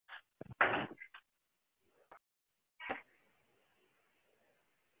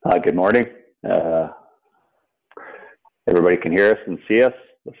Good morning. Everybody can hear us and see us.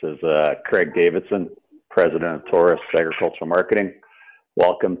 This is Kreg Davidson, President of Taurus Agricultural Marketing.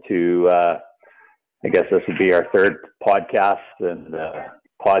 Welcome to, I guess this would be our third podcast and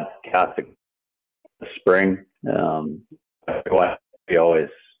podcasting this spring. We always,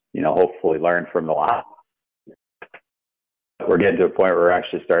 hopefully learn from the last. We're getting to a point where we're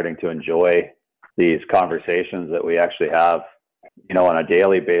actually starting to enjoy these conversations that we actually have, on a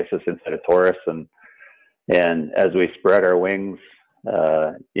daily basis inside of Taurus, and as we spread our wings,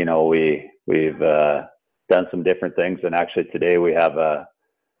 we've done some different things, and actually today we have a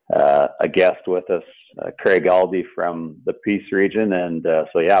guest with us, Kreg Alde from the Peace region, and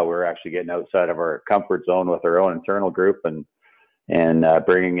we're actually getting outside of our comfort zone with our own internal group, and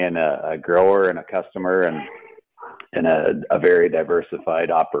bringing in a grower and a customer, and a very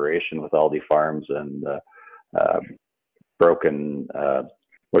diversified operation with Alde Farms and broken,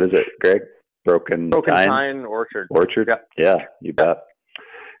 what is it, Greg? Broken Tine Orchard. Yeah, you bet.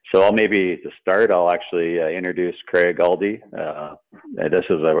 So to start, I'll actually introduce Kreg Alde. This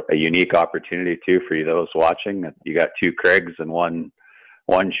is a unique opportunity too for you, those watching. You got two Kregs in one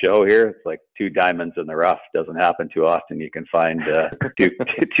show here. It's like two diamonds in the rough. Doesn't happen too often. You can find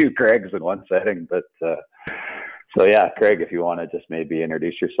two Kregs in one setting. But Kreg, if you want to just maybe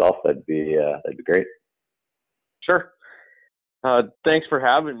introduce yourself, that'd be great. Sure. Thanks for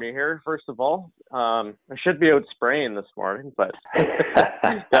having me here, first of all. I should be out spraying this morning, but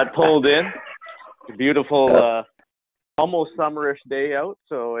got pulled in. It's a beautiful, almost summerish day out,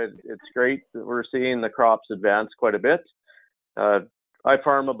 so it's great that we're seeing the crops advance quite a bit. I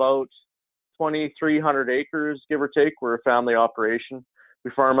farm about 2,300 acres, give or take. We're a family operation. We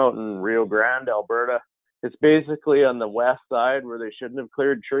farm out in Rio Grande, Alberta. It's basically on the west side where they shouldn't have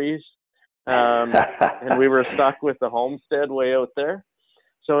cleared trees. And we were stuck with the homestead way out there.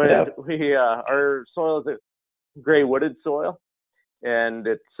 So our soil is a gray wooded soil, and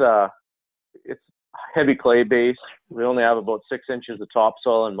it's heavy clay base. We only have about 6 inches of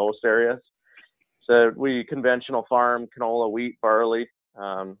topsoil in most areas. So we conventional farm canola, wheat, barley,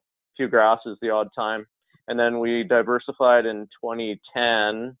 few grasses the odd time. And then we diversified in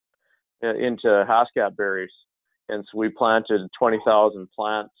 2010 into Haskap berries. And so we planted 20,000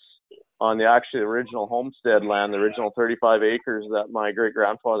 plants on the original homestead land, the original 35 acres that my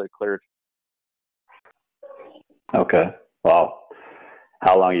great-grandfather cleared. Okay. Wow.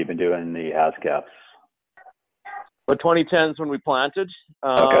 How long have you been doing the Haskaps? Well, 2010 is when we planted.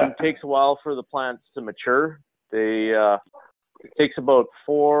 It takes a while for the plants to mature. It takes about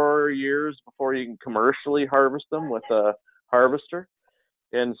 4 years before you can commercially harvest them with a harvester.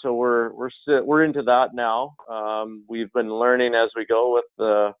 And so we're into that now. We've been learning as we go with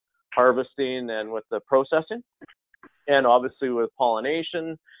the harvesting and with the processing, and obviously with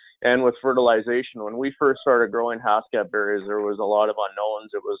pollination and with fertilization. When we first started growing Haskap berries, there was a lot of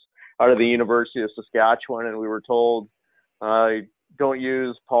unknowns. It was out of the University of Saskatchewan, and we were told, don't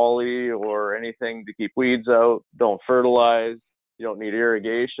use poly or anything to keep weeds out, don't fertilize, you don't need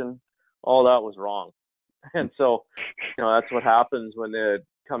irrigation. All that was wrong. And so, that's what happens when it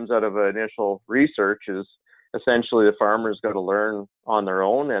comes out of initial research, is essentially the farmers got to learn on their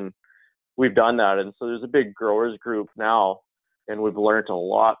own, and we've done that. And so there's a big growers group now, and we've learned a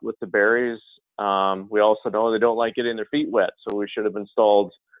lot with the berries. We also know they don't like getting their feet wet, so we should have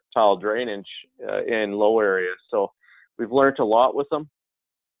installed tile drainage in low areas. So we've learned a lot with them.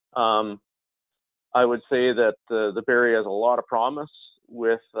 I would say that the berry has a lot of promise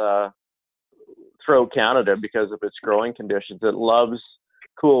with throughout Canada because of its growing conditions. It loves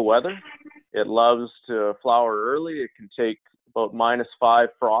cool weather. It loves to flower early. It can take about -5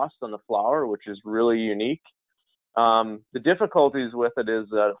 frost on the flower, which is really unique. The difficulties with it is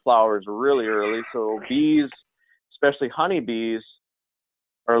that it flowers really early. So bees, especially honeybees,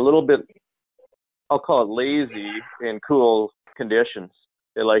 are a little bit, I'll call it lazy in cool conditions.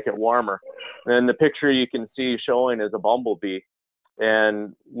 They like it warmer. And the picture you can see showing is a bumblebee.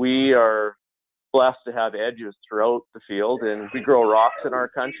 And we are blessed to have edges throughout the field, and we grow rocks in our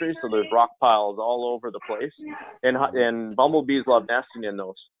country, so there's rock piles all over the place, and bumblebees love nesting in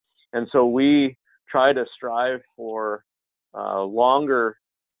those. And so we try to strive for longer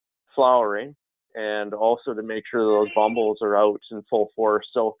flowering, and also to make sure those bumbles are out in full force.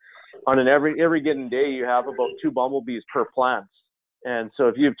 So on every given day, you have about 2 bumblebees per plant. And so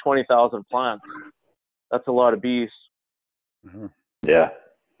if you have 20,000 plants, that's a lot of bees. Mm-hmm. Yeah,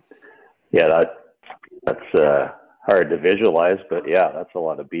 that's hard to visualize, but that's a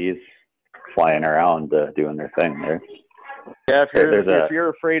lot of bees flying around doing their thing there. Yeah, if you're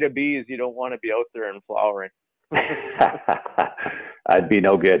afraid of bees, you don't want to be out there and flowering. I'd be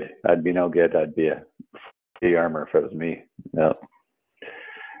no good. I'd be a armor if it was me. No.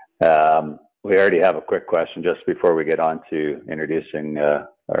 We already have a quick question just before we get on to introducing our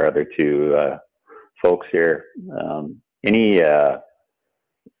other two folks here. Any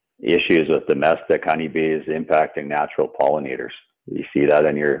issues with domestic honeybees impacting natural pollinators? Do you see that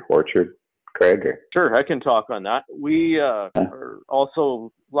in your orchard, Kreg? Or? Sure, I can talk on that. We are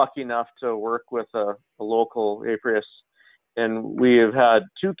also lucky enough to work with a local apiarist, and we have had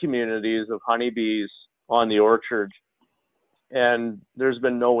 2 communities of honeybees on the orchard, and there's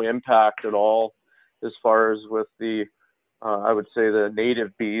been no impact at all as far as with the, I would say, the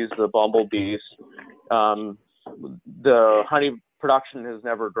native bees, the bumblebees. The honey production has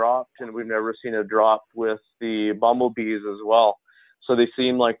never dropped, and we've never seen a drop with the bumblebees as well. So they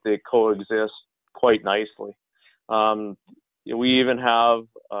seem like they coexist quite nicely. We even have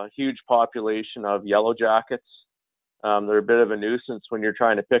a huge population of yellow jackets. They're a bit of a nuisance when you're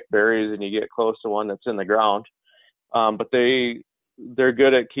trying to pick berries and you get close to one that's in the ground. But they're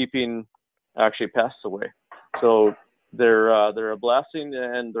good at keeping actually pests away. So they're a blessing,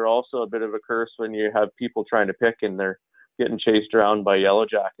 and they're also a bit of a curse when you have people trying to pick and they're getting chased around by yellow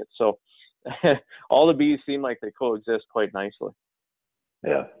jackets. So all the bees seem like they coexist quite nicely.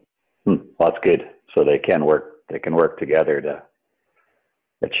 Yeah, well, that's good. So they can work together to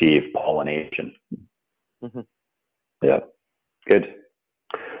achieve pollination. Mm-hmm. Yeah, good.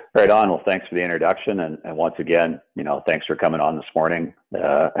 Right on. Well, thanks for the introduction, and once again, thanks for coming on this morning.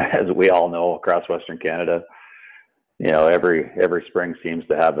 As we all know, across Western Canada, every spring seems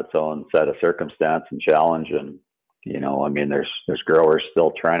to have its own set of circumstance and challenge, and there's growers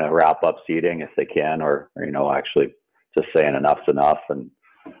still trying to wrap up seeding if they can, or actually just saying enough's enough. And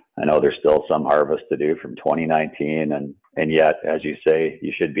I know there's still some harvest to do from 2019, and yet, as you say,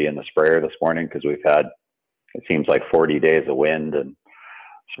 you should be in the sprayer this morning because we've had, it seems like 40 days of wind, and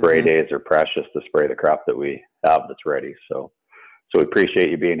spray days are precious to spray the crop that we have that's ready. So we appreciate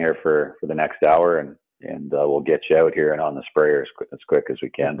you being here for the next hour, and we'll get you out here and on the sprayer as quick as we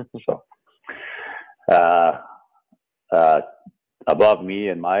can. So above me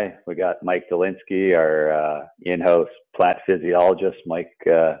and we got Mike Dolinsky, our in-house plant physiologist. Mike,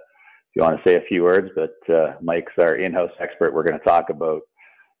 if you want to say a few words, but Mike's our in-house expert. We're going to talk about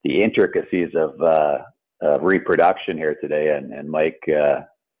the intricacies of reproduction here today, and Mike,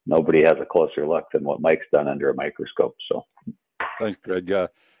 nobody has a closer look than what Mike's done under a microscope. So thanks, Greg.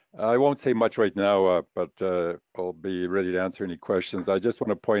 I won't say much right now, but I'll be ready to answer any questions. I just want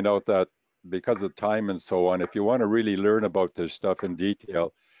to point out that because of time and so on, if you want to really learn about this stuff in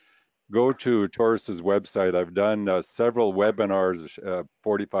detail, go to Taurus's website. I've done several webinars,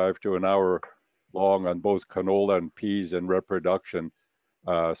 45 to an hour long, on both canola and peas and reproduction.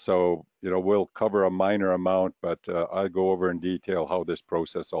 So, we'll cover a minor amount, but I'll go over in detail how this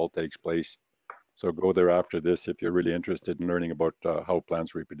process all takes place. So go there after this if you're really interested in learning about how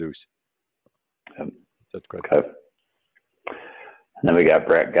plants reproduce. That's great. Okay. And then we got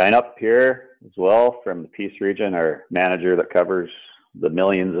Brett Geinup here as well from the Peace region, our manager that covers the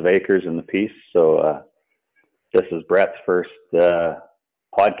millions of acres in the Peace. So this is Brett's first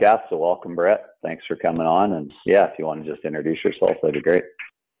podcast, so welcome, Brett. Thanks for coming on. And yeah, if you want to just introduce yourself, that'd be great.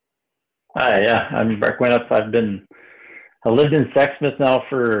 Hi, yeah, I'm Brett Geinup. I lived in Sexsmith now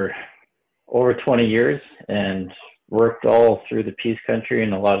for over 20 years and worked all through the Peace Country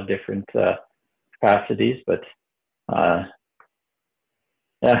in a lot of different capacities. But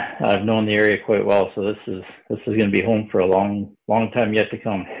yeah, I've known the area quite well, so this is going to be home for a long time yet to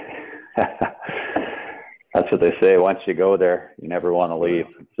come. That's what they say. Once you go there, you never want to leave.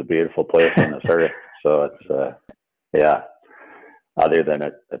 It's a beautiful place on this earth. So it's yeah. Other than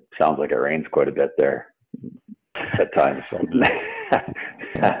it sounds like it rains quite a bit there at times.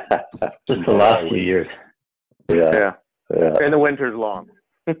 Just the last few years. Yeah. And the winter's long.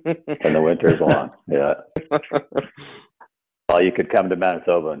 And the winter's long. Yeah. Well, you could come to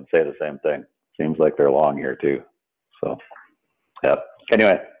Manitoba and say the same thing. Seems like they're long here too. So, yeah.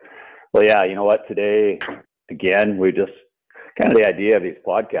 Anyway, well, yeah, you know what? Today, again, we just kind of the idea of these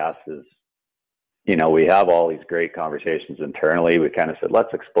podcasts is, we have all these great conversations internally. We kind of said,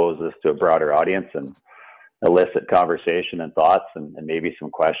 let's expose this to a broader audience and elicit conversation and thoughts and maybe some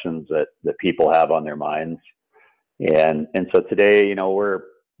questions that people have on their minds. And so today, we're,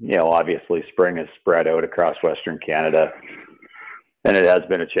 obviously spring has spread out across Western Canada, and it has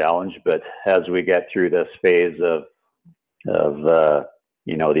been a challenge. But as we get through this phase of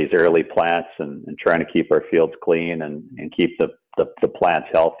these early plants and trying to keep our fields clean and keep the plants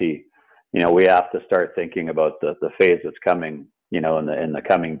healthy, we have to start thinking about the phase that's coming, in the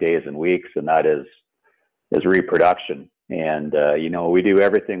coming days and weeks, and that is reproduction. And, you know, we do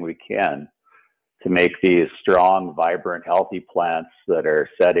everything we can to make these strong, vibrant, healthy plants that are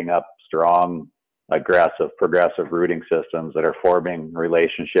setting up strong, aggressive, progressive rooting systems that are forming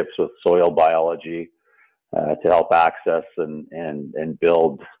relationships with soil biology to help access and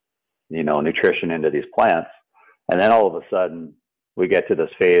build, you know, nutrition into these plants. And then all of a sudden we get to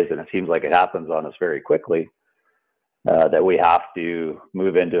this phase, and it seems like it happens on us very quickly, that we have to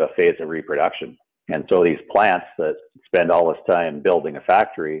move into a phase of reproduction. And so these plants that spend all this time building a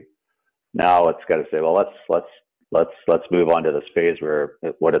factory, now it's got to say, well, let's move on to this phase where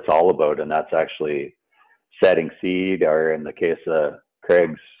what it's all about, and that's actually setting seed, or in the case of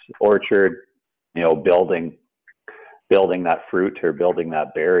Kreg's orchard, you know, building that fruit or building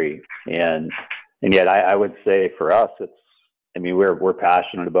that berry. And yet I would say for us, it's, I mean, we're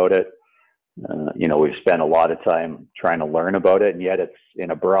passionate about it. You know, we've spent a lot of time trying to learn about it, and yet it's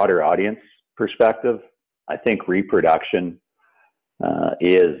in a broader audience perspective. I think reproduction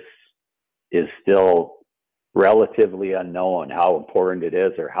is still relatively unknown how important it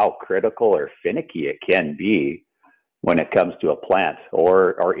is, or how critical or finicky it can be when it comes to a plant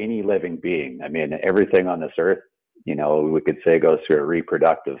or any living being. I mean, everything on this earth, you know, we could say goes through a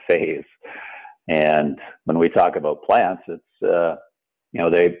reproductive phase. And when we talk about plants, it's, you know,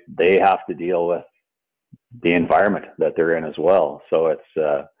 they have to deal with the environment that they're in as well. So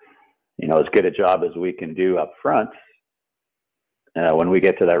it's, you know, as good a job as we can do up front, when we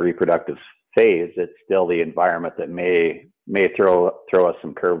get to that reproductive phase, it's still the environment that may throw us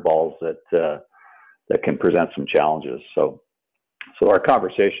some curveballs that can present some challenges. So our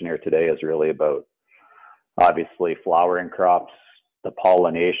conversation here today is really about, obviously, flowering crops, the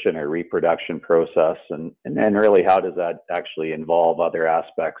pollination or reproduction process, and then really how does that actually involve other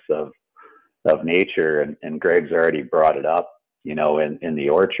aspects of nature. And Greg's already brought it up, you know, in the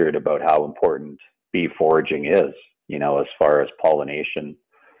orchard, about how important bee foraging is, you know, as far as pollination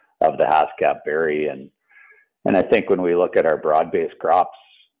of the Haskap berry. And I think when we look at our broad-based crops,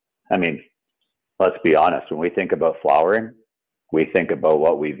 I mean, let's be honest, when we think about flowering, we think about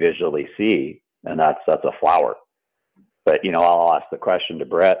what we visually see, and that's a flower. But, you know, I'll ask the question to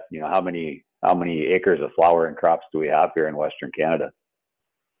Brett, you know, how many acres of flowering crops do we have here in Western Canada?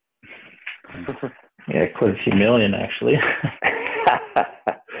 Yeah, quite a few million, actually.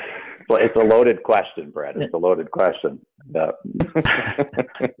 Well, it's a loaded question, Brett. It's a loaded question. Yeah.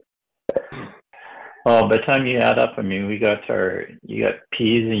 Well, by the time you add up, I mean, you got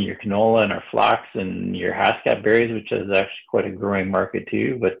peas and your canola and our flax and your Haskap berries, which is actually quite a growing market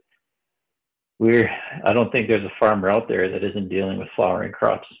too. But I don't think there's a farmer out there that isn't dealing with flowering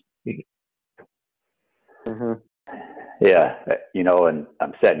crops. Mm-hmm. Yeah, you know, and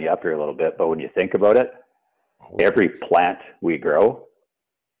I'm setting you up here a little bit, but when you think about it, every plant we grow,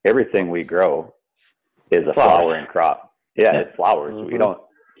 everything we grow is a flowering crop. Yeah, it's flowers. Mm-hmm. We don't,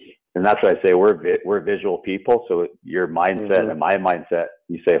 and that's why I say we're visual people. So your mindset mm-hmm. and my mindset,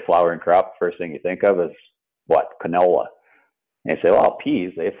 you say a flowering crop, first thing you think of is what? Canola. And you say, well,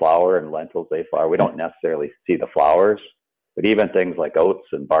 peas, they flower, and lentils, they flower. We don't necessarily see the flowers, but even things like oats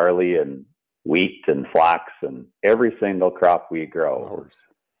and barley and wheat and flax and every single crop we grow,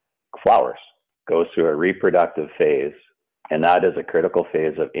 flowers, goes through a reproductive phase, and that is a critical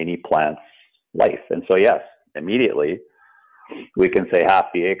phase of any plant's life. And so, yes, immediately we can say half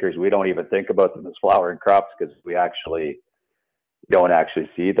the acres, we don't even think about them as flowering crops because we actually don't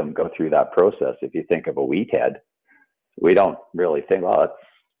actually see them go through that process. If you think of a wheat head, we don't really think, well,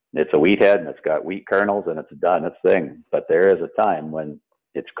 it's a wheat head and it's got wheat kernels and it's done its thing. But there is a time when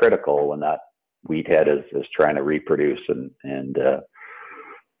it's critical, when that wheat head is trying to reproduce, and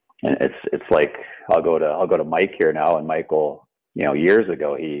it's like I'll go to Mike here now, and Michael, you know, years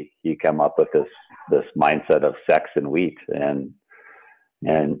ago he came up with this mindset of sex and wheat, and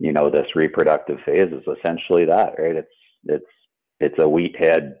you know, this reproductive phase is essentially that, right? It's a wheat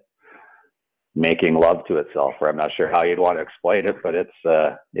head making love to itself, or I'm not sure how you'd want to explain it, but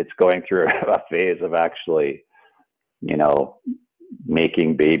it's going through a phase of actually, you know,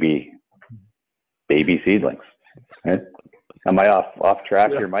 making baby seedlings. Right? Am I off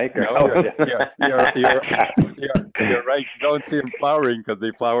track here, Mike? No, you're right. You don't see them flowering because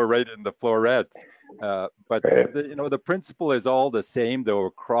they flower right in the florets. But right. You know, the principle is all the same though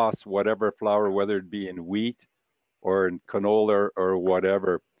across whatever flower, whether it be in wheat or in canola or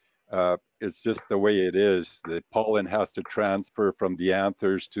whatever. It's just the way it is. The pollen has to transfer from the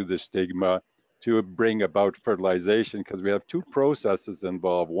anthers to the stigma to bring about fertilization, because we have two processes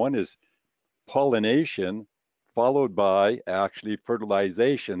involved. One is pollination, followed by actually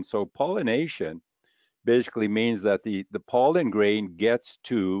fertilization. So pollination basically means that the pollen grain gets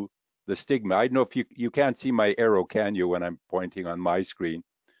to the stigma. I don't know if you can't see my arrow, can you, when I'm pointing on my screen?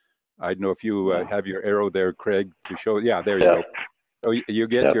 I don't know if you have your arrow there, Kreg, to show. Yeah, there you go. So you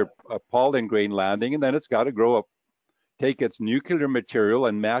get your pollen grain landing, and then it's got to grow up, take its nuclear material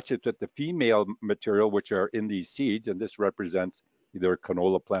and match it with the female material, which are in these seeds. And this represents either a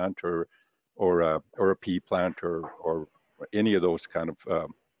canola plant or a pea plant or any of those kind of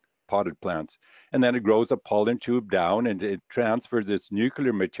potted plants. And then it grows a pollen tube down, and it transfers its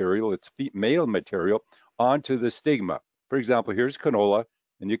nuclear material, its male material, onto the stigma. For example, here's canola,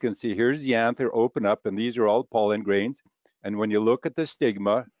 and you can see here's the anther open up, and these are all pollen grains. And when you look at the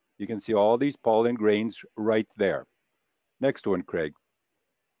stigma, you can see all these pollen grains right there. Next one, Kreg.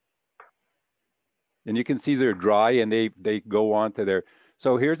 And you can see they're dry, and they go onto there.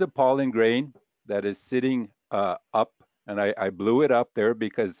 So here's a pollen grain that is sitting up, and I blew it up there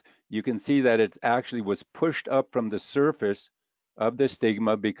because you can see that it actually was pushed up from the surface of the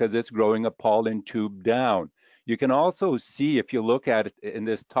stigma because it's growing a pollen tube down. You can also see, if you look at it in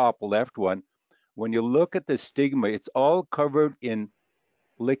this top left one, when you look at the stigma, it's all covered in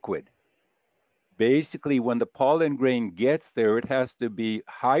liquid. Basically, when the pollen grain gets there, it has to be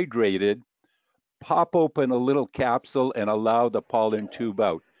hydrated, pop open a little capsule, and allow the pollen tube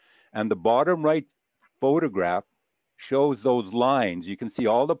out. And the bottom right photograph shows those lines. You can see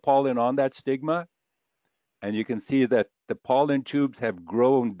all the pollen on that stigma, and you can see that the pollen tubes have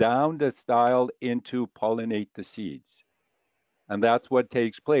grown down the style into pollinate the seeds. And that's what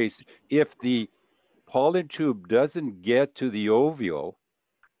takes place. If the pollen tube doesn't get to the ovule,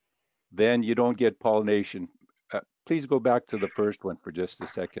 then you don't get pollination. Please go back to the first one for just a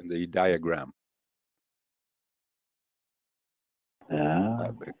second, the diagram.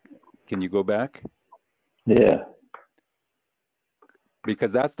 Can you go back? Yeah.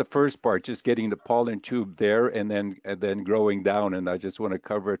 Because that's the first part, just getting the pollen tube there and then growing down. And I just want to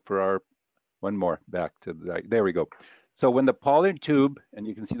cover it for our one more back to the, there we go. So when the pollen tube, and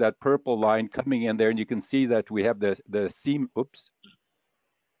you can see that purple line coming in there, and you can see that we have the seam. Oops.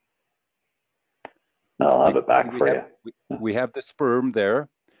 I'll have it back for you. We have the sperm there.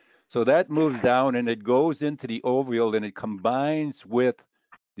 So that moves down and it goes into the ovule, and it combines with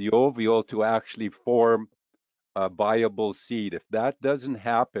the ovule to actually form a viable seed. If that doesn't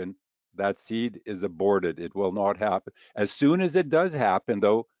happen, that seed is aborted. It will not happen. As soon as it does happen,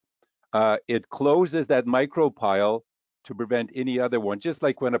 though, it closes that micropyle to prevent any other one. Just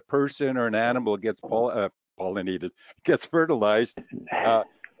like when a person or an animal gets pollinated, gets fertilized,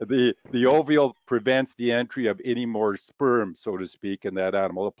 the ovule prevents the entry of any more sperm, so to speak, in that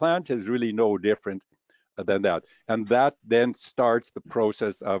animal. The plant is really no different than that. And that then starts the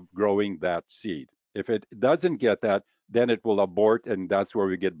process of growing that seed. If it doesn't get that, then it will abort, and that's where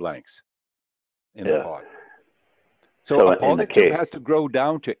we get blanks in the pod. So a pollen tube has to grow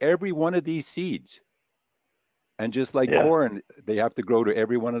down to every one of these seeds. And just like corn, they have to grow to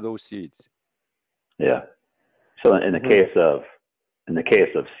every one of those seeds. Yeah. So in the case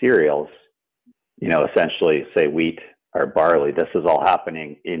of cereals, you know, essentially say wheat or barley, this is all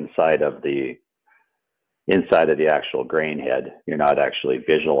happening inside of the actual grain head. You're not actually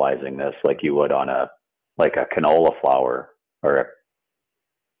visualizing this like you would on a canola flower, or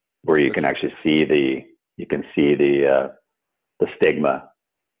where you can actually see the stigma,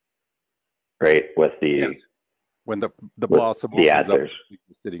 right? With the when the blossom the anthers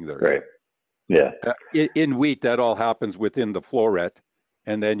sitting there, right? Yeah. In wheat, that all happens within the floret,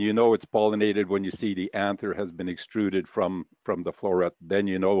 and then you know it's pollinated when you see the anther has been extruded from the floret. Then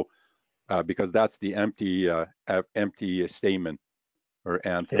you know, because that's the empty stamen or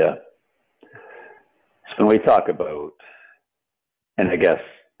anther. Yeah. So when we talk about, and I guess,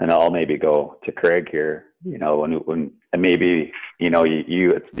 and I'll maybe go to Kreg here, you know, when and maybe, you know,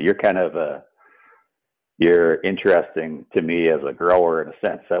 you're kind of you're interesting to me as a grower in a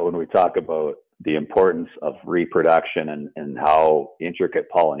sense that when we talk about the importance of reproduction and how intricate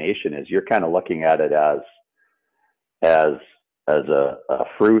pollination is, you're kind of looking at it as a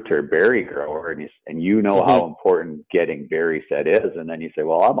fruit or berry grower, and you know how important getting berry set is, and then you say,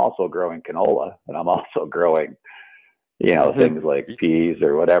 well, I'm also growing canola, and I'm also growing, you know, things like peas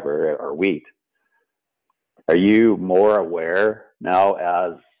or whatever, or wheat. Are you more aware now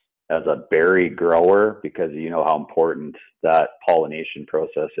as a berry grower because you know how important that pollination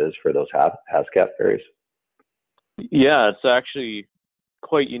process is for those Hascap berries? Yeah, it's actually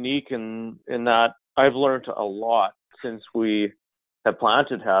quite unique in that I've learned a lot since we have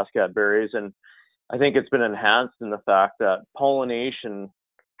planted Hascap berries, and I think it's been enhanced in the fact that pollination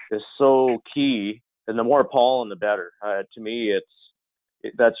is so key, and the more pollen, the better. To me,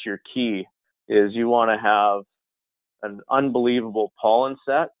 that's your key. Is you want to have an unbelievable pollen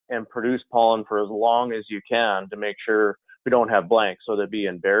set and produce pollen for as long as you can to make sure we don't have blanks, whether it be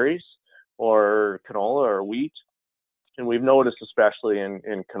in berries or canola or wheat. And we've noticed, especially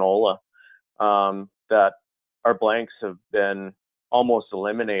in canola, that our blanks have been almost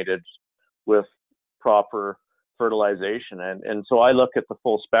eliminated with proper fertilization. And so I look at the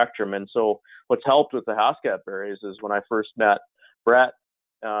full spectrum. And so what's helped with the Hascat berries is when I first met Brett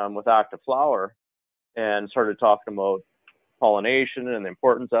with Active Flower and started talking about pollination and the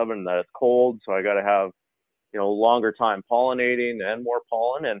importance of it, and that it's cold, so I got to have, longer time pollinating and more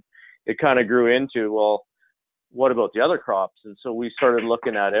pollen. And it kind of grew into, well, what about the other crops? And so we started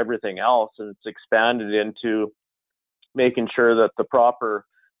looking at everything else, and it's expanded into making sure that the proper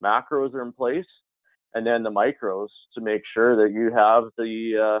macros are in place, and then the micros to make sure that you have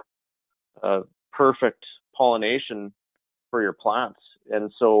the perfect pollination for your plants.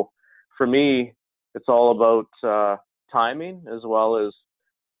 And so for me, it's all about timing as well as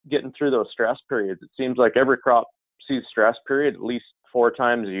getting through those stress periods. It seems like every crop sees stress period at least 4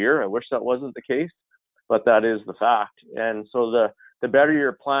 times a year. I wish that wasn't the case, but that is the fact. And so the better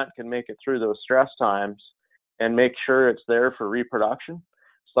your plant can make it through those stress times and make sure it's there for reproduction,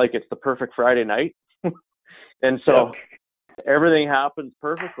 it's like it's the perfect Friday night. And so everything happens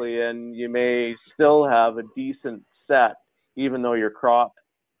perfectly, and you may still have a decent set, even though your crop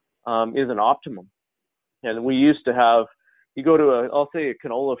isn't optimum. And we used to have, you go to I'll say a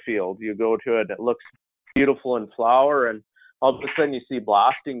canola field, you go to it, it looks beautiful in flower, and all of a sudden you see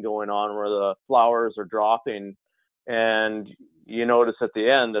blasting going on where the flowers are dropping, and you notice at the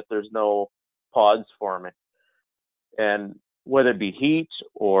end that there's no pods forming. And whether it be heat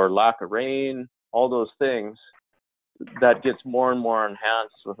or lack of rain, all those things, that gets more and more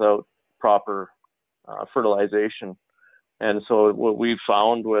enhanced without proper fertilization. And so what we've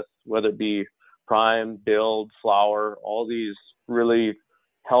found with whether it be prime, build, flower, all these really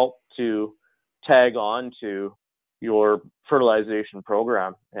help to tag on to your fertilization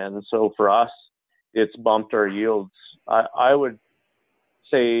program. And so for us, it's bumped our yields. I would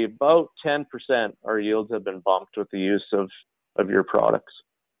say about 10% our yields have been bumped with the use of your products.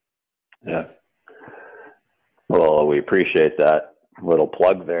 Yeah. Well, we appreciate that little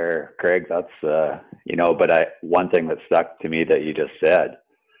plug there, Kreg. That's, but one thing that stuck to me that you just said,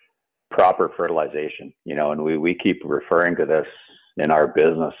 proper fertilization, and we keep referring to this in our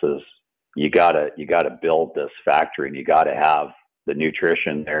businesses. You gotta build this factory, and you gotta have the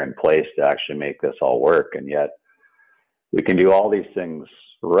nutrition there in place to actually make this all work. And yet we can do all these things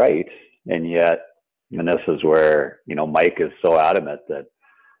right. And yet, and this is where, Mike is so adamant that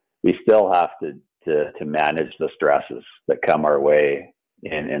we still have to manage the stresses that come our way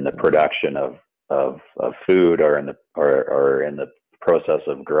in the production of food or in the process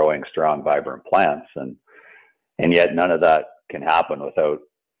of growing strong, vibrant plants. And yet none of that can happen without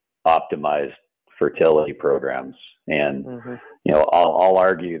optimized fertility programs. And, I'll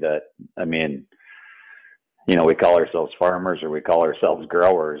argue that, we call ourselves farmers or we call ourselves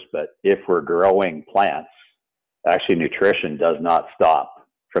growers, but if we're growing plants, actually nutrition does not stop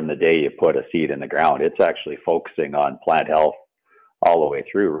from the day you put a seed in the ground. It's actually focusing on plant health all the way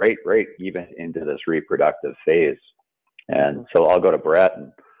through, right even into this reproductive phase. And so I'll go to Brett,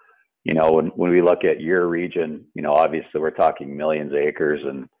 and, when we look at your region, obviously we're talking millions of acres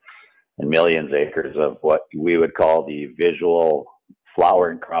and millions of acres of what we would call the visual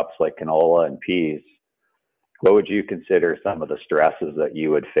flowering crops like canola and peas. What would you consider some of the stresses that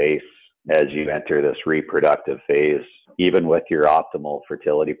you would face as you enter this reproductive phase, even with your optimal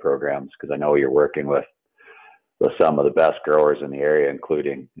fertility programs? Because I know you're working with some of the best growers in the area,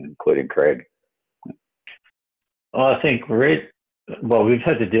 including Kreg. Well, I think we've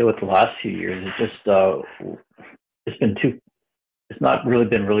had to deal with the last few years. It's just it's not really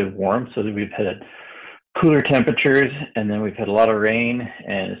been really warm, so that we've had cooler temperatures, and then we've had a lot of rain,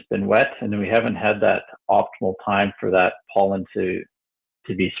 and it's been wet, and then we haven't had that optimal time for that pollen to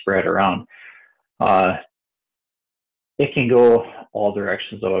be spread around. It can go all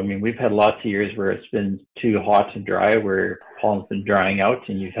directions, though. We've had lots of years where it's been too hot and dry, where pollen's been drying out,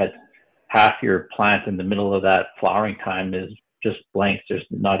 and you've had half your plant in the middle of that flowering time is just blanks. There's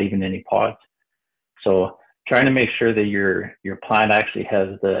not even any pods. So trying to make sure that your plant actually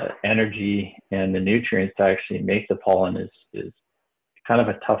has the energy and the nutrients to actually make the pollen is kind of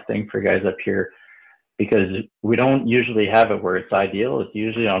a tough thing for guys up here, because we don't usually have it where it's ideal. It's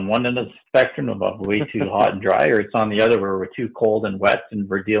usually on one end of the spectrum of way too hot and dry, or it's on the other where we're too cold and wet, and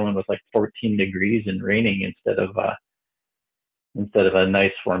we're dealing with like 14 degrees and raining instead of a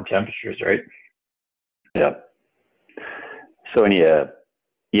nice warm temperatures, right? Yeah. So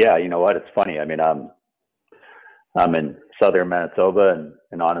you know what? It's funny. I'm in southern Manitoba,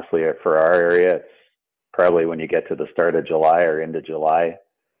 and honestly, for our area, it's probably when you get to the start of July or into July,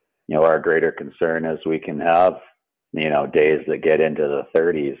 our greater concern is we can have, days that get into the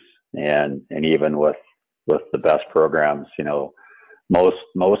 30s, and even with the best programs,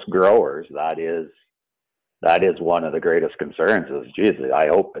 most growers, that is one of the greatest concerns is, geez, I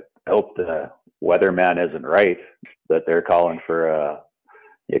hope the weatherman isn't right, that they're calling for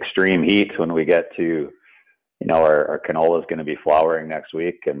extreme heat when we get to, our canola is going to be flowering next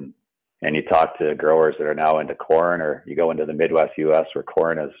week, and you talk to growers that are now into corn, or you go into the Midwest U.S. where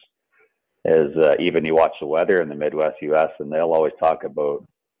corn is even, you watch the weather in the Midwest U.S. and they'll always talk about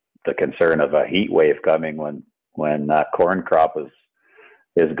the concern of a heat wave coming when that corn crop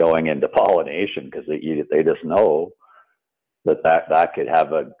is going into pollination, because they just know that could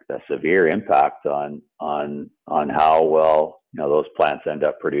have a severe impact on how well those plants end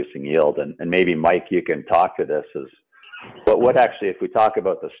up producing yield. And maybe Mike, you can talk to this, is what actually, if we talk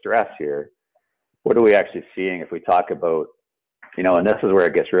about the stress here, what are we actually seeing if we talk about, and this is where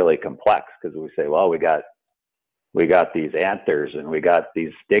it gets really complex, because we say, well, we got these anthers, and we got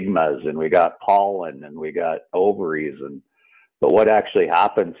these stigmas, and we got pollen, and we got ovaries, but what actually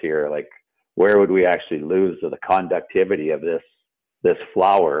happens here? Like, where would we actually lose the conductivity of this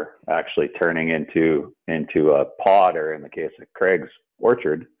flower actually turning into a pod, or in the case of Kreg's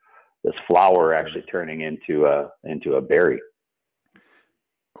orchard, this flower actually turning into a berry?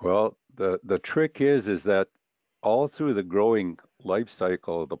 Well, the trick is that all through the growing life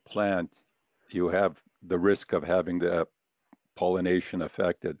cycle of the plant, you have the risk of having the pollination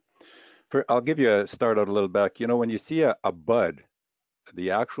affected. I'll give you start out a little back. When you see a bud,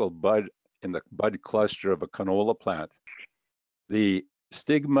 the actual bud in the bud cluster of a canola plant, the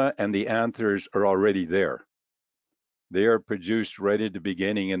stigma and the anthers are already there. They are produced right at the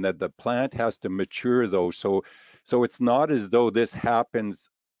beginning, and that the plant has to mature those. So it's not as though this happens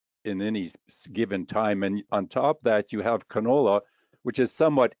in any given time. And on top of that, you have canola, which is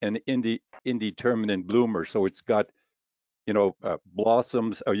somewhat an indeterminate bloomer. So it's got,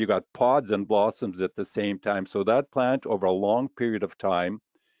 blossoms, or you got pods and blossoms at the same time. So that plant over a long period of time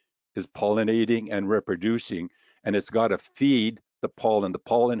is pollinating and reproducing, and it's got to feed the pollen. The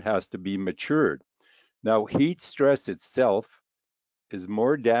pollen has to be matured. Now, heat stress itself is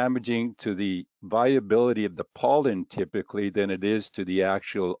more damaging to the viability of the pollen typically than it is to the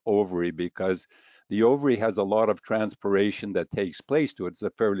actual ovary, because the ovary has a lot of transpiration that takes place to it. It's a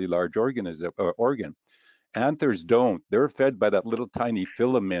fairly large organ. Anthers don't. They're fed by that little tiny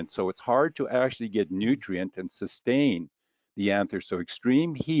filament, so it's hard to actually get nutrient and sustain the anthers. So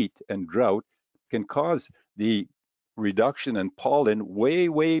extreme heat and drought can cause the reduction in pollen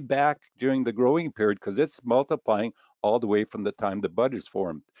way back during the growing period, because it's multiplying all the way from the time the bud is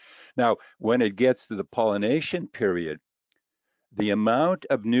formed. Now, when it gets to the pollination period, the amount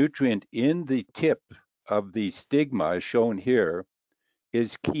of nutrient in the tip of the stigma, as shown here,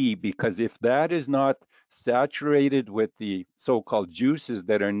 is key, because if that is not saturated with the so-called juices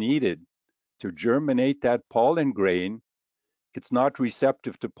that are needed to germinate that pollen grain, it's not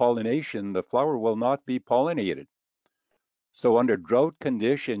receptive to pollination. The flower will not be pollinated. So under drought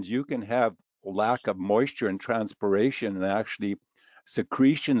conditions, you can have lack of moisture and transpiration, and actually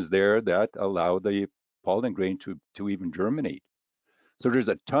secretions there that allow the pollen grain to even germinate. So there's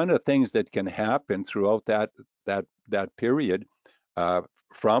a ton of things that can happen throughout that period.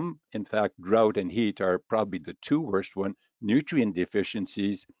 From, in fact, drought and heat are probably the two worst one. Nutrient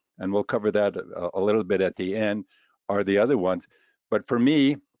deficiencies, and we'll cover that a little bit at the end, are the other ones. But for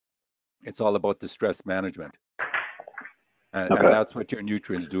me, it's all about the stress management. And that's what your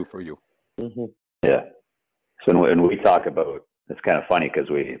nutrients do for you. Mm-hmm. Yeah. So when we talk about, it's kind of funny, because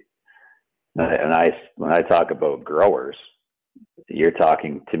when I talk about growers, you're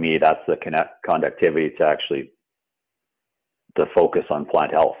talking to me, that's the conductivity to actually to focus on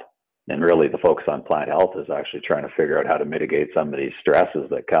plant health. And really the focus on plant health is actually trying to figure out how to mitigate some of these stresses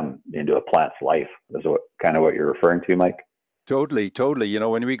that come into a plant's life. Is kind of what you're referring to, Mike? Totally.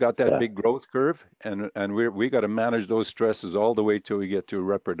 When we got that big growth curve, and we got to manage those stresses all the way till we get to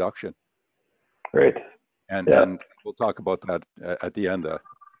reproduction. Right. And we'll talk about that at the end.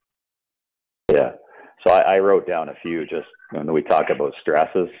 Yeah. So I wrote down a few, just when we talk about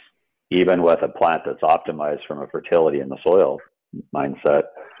stresses, even with a plant that's optimized from a fertility in the soil mindset.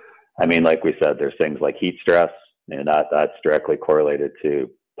 I mean, like we said, there's things like heat stress, and that's directly correlated to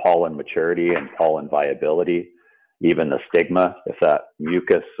pollen maturity and pollen viability. Even the stigma, if that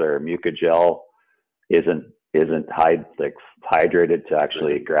mucus or mucogel isn't hydrated to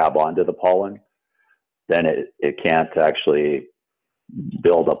actually grab onto the pollen, then it can't actually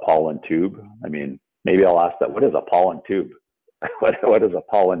build a pollen tube. I mean, maybe I'll ask that. What is a pollen tube? What is a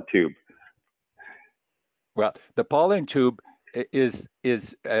pollen tube? Well, the pollen tube is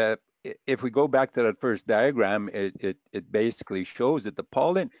if we go back to that first diagram, it basically shows that the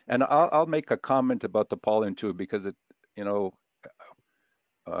pollen, and I'll make a comment about the pollen tube because it,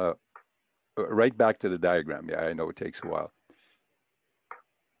 right back to the diagram. Yeah, I know it takes a while.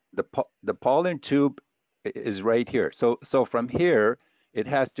 The pollen tube is right here. So from here, it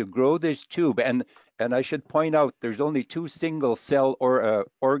has to grow this tube, and I should point out there's only two single cell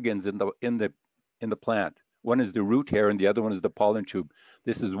organs in the plant. One is the root hair, and the other one is the pollen tube.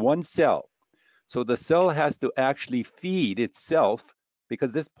 This is one cell. So the cell has to actually feed itself,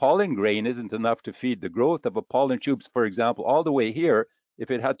 because this pollen grain isn't enough to feed the growth of a pollen tube. For example, all the way here, if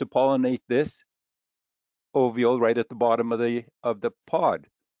it had to pollinate this ovule right at the bottom of the pod.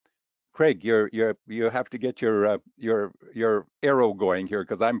 Kreg, you have to get your arrow going here,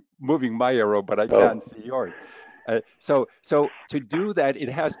 because I'm moving my arrow, but I can't see yours. So to do that, it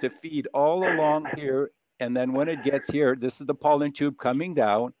has to feed all along here, and then when it gets here, this is the pollen tube coming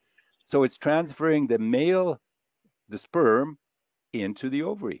down. So it's transferring the sperm into the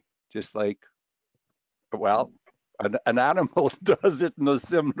ovary, just like, well, an animal does it in a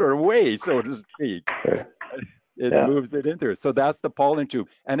similar way, so to speak. It moves it into it. So that's the pollen tube,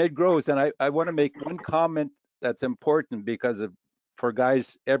 and it grows. And I want to make one comment that's important for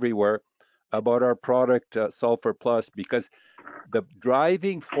guys everywhere about our product Sulfur Plus, because the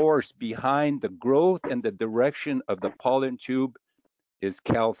driving force behind the growth and the direction of the pollen tube is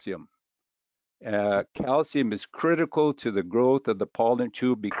calcium. Calcium is critical to the growth of the pollen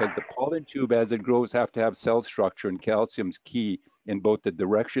tube, because the pollen tube, as it grows, have to have cell structure, and calcium's key in both the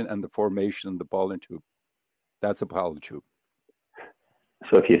direction and the formation of the pollen tube. That's a pollen tube.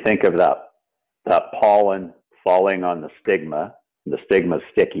 So if you think of that pollen falling on the stigma's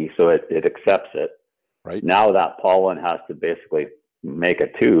sticky, so it accepts it. Right. Now that pollen has to basically make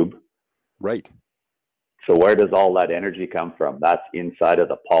a tube. Right. So where does all that energy come from? That's inside of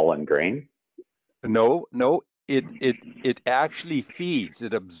the pollen grain? No, it actually feeds.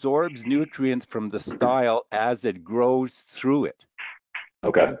 It absorbs nutrients from the style as it grows through it.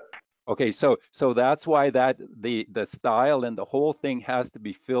 Okay, so that's why the style and the whole thing has to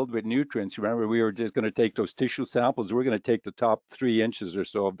be filled with nutrients. Remember, we were just going to take those tissue samples. We're going to take the top 3 inches or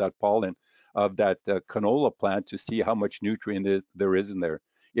so of that pollen of that canola plant to see how much nutrient there is in there.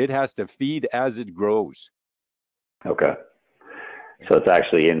 It has to feed as it grows. Okay. So it's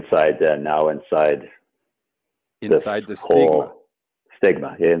actually inside the stigma.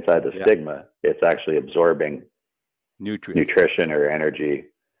 Stigma. Yeah, inside the stigma, it's actually absorbing nutrition or energy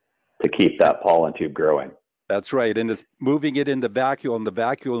to keep that pollen tube growing. That's right, and it's moving it in the vacuole, and the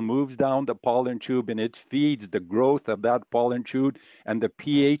vacuole moves down the pollen tube, and it feeds the growth of that pollen tube, and the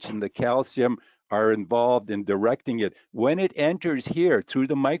pH and the calcium are involved in directing it. When it enters here through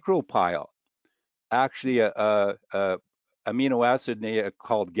the micropyle, actually a amino acid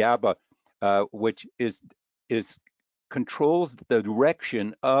called GABA, which controls the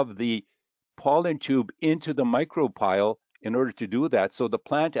direction of the pollen tube into the micropyle in order to do that. So the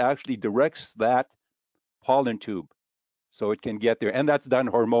plant actually directs that pollen tube so it can get there. And that's done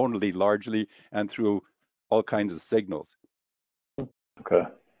hormonally largely and through all kinds of signals. Okay.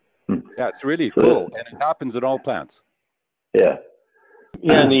 Yeah, it's really cool. And it happens in all plants. Yeah.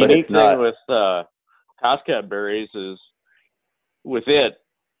 Yeah, and the unique thing with Pascat berries is with it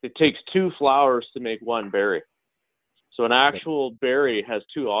takes 2 flowers to make 1 berry. So an actual berry has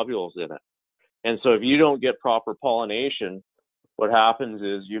 2 ovules in it. And so if you don't get proper pollination, what happens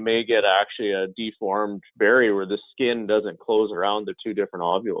is you may get actually a deformed berry where the skin doesn't close around the 2 different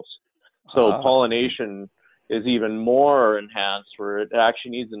ovules. So pollination is even more enhanced, where it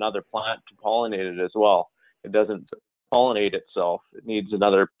actually needs another plant to pollinate it as well. It doesn't pollinate itself. It needs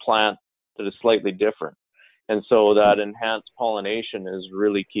another plant that is slightly different. And so that enhanced pollination is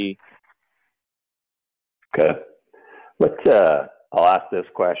really key. Okay. I'll ask this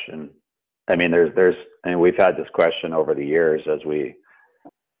question. I mean, we've had this question over the years as we,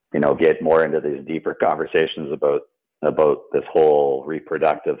 get more into these deeper conversations about this whole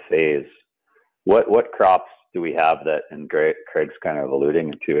reproductive phase. What crops do we have that, and Craig's kind of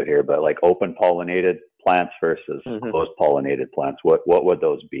alluding to it here, but like open pollinated plants versus closed pollinated plants, what would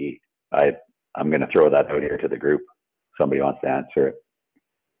those be? I'm going to throw that out here to the group. Somebody wants to answer it.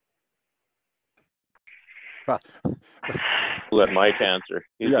 Let Mike answer.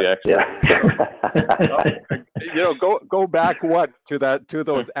 He's the expert. Yeah. Go back to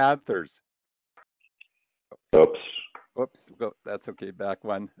those anthers. Oops. That's okay. Back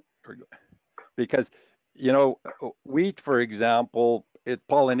one. Because wheat, for example, it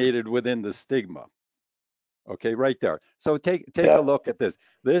pollinated within the stigma. Okay, right there. So take a look at this.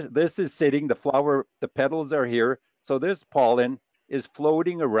 This is sitting, the flower, the petals are here. So this pollen is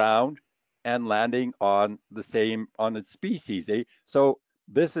floating around and landing on its species. So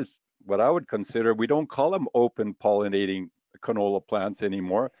this is what I would consider, we don't call them open pollinating canola plants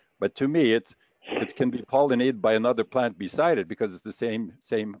anymore, but to me it can be pollinated by another plant beside it because it's the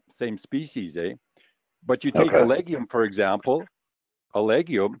same species. But you take a legume, for example, a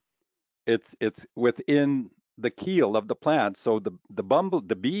legume, it's within the keel of the plant. So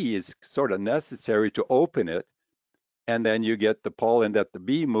the bee is sort of necessary to open it, and then you get the pollen that the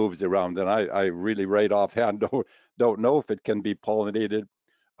bee moves around. And I really right offhand don't know if it can be pollinated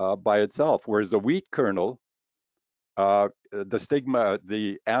by itself. Whereas the wheat kernel, the stigma,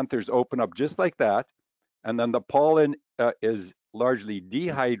 the anthers open up just like that, and then the pollen is largely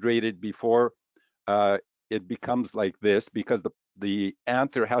dehydrated before it becomes like this because the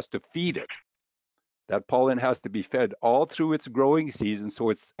anther has to feed it. That pollen has to be fed all through its growing season, so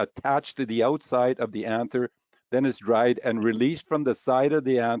it's attached to the outside of the anther, then it's dried and released from the side of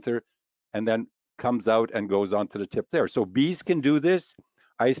the anther, and then comes out and goes onto the tip there. So bees can do this.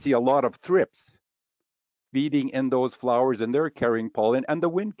 I see a lot of thrips feeding in those flowers, and they're carrying pollen, and the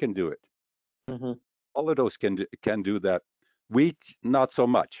wind can do it. Mm-hmm. All of those can do that. Wheat, not so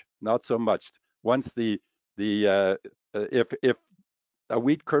much. Not so much. Once if a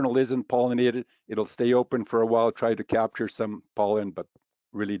wheat kernel isn't pollinated, it'll stay open for a while, try to capture some pollen, but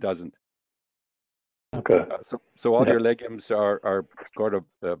really doesn't. Okay. So all your legumes are sort of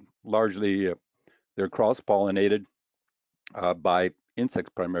largely they're cross-pollinated by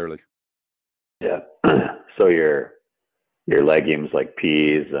insects primarily. Yeah. So your legumes like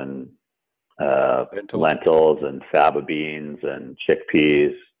peas and lentils and faba beans and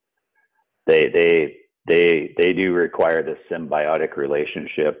chickpeas, they do require this symbiotic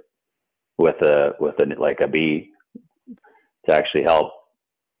relationship with like a bee to actually help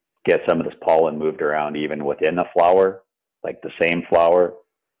get some of this pollen moved around even within a flower, like the same flower,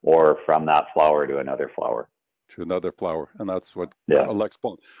 or from that flower to another flower. To another flower, and that's what I'll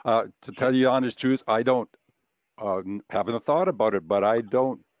explain. To tell you the honest truth, I don't haven't thought about it, but I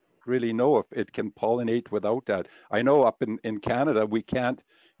don't really know if it can pollinate without that. I know up in Canada we can't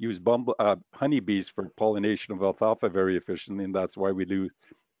use honeybees for pollination of alfalfa very efficiently, and that's why we do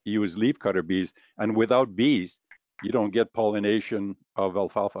use leafcutter bees. And without bees, you don't get pollination of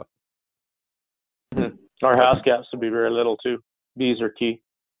alfalfa. Mm-hmm. Our house gaps would be very little too. Bees are key.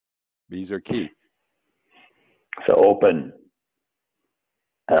 Bees are key. So open,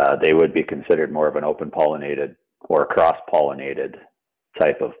 they would be considered more of an open pollinated or cross pollinated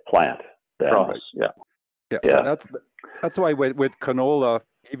type of plant. Cross, yeah. That's why with canola,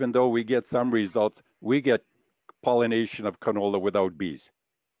 even though we get some results, we get pollination of canola without bees.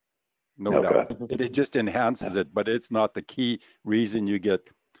 No doubt. It just enhances it, but it's not the key reason you get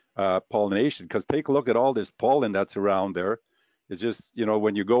pollination. Because take a look at all this pollen that's around there. It's just,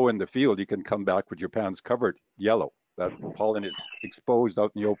 when you go in the field, you can come back with your pants covered yellow. That pollen is exposed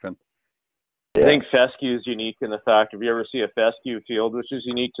out in the open. I think fescue is unique in the fact, if you ever see a fescue field, which is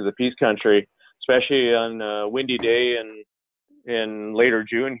unique to the Peace Country, especially on a windy day in later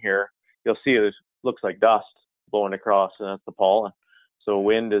June here, you'll see it looks like dust blowing across, and that's the pollen. So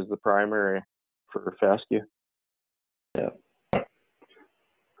wind is the primary for fescue. Yeah.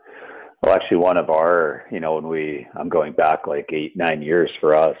 Well, actually, one of our, I'm going back like 8-9 years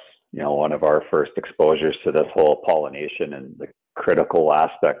for us, one of our first exposures to this whole pollination and the critical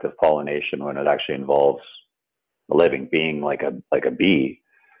aspect of pollination when it actually involves a living being like a bee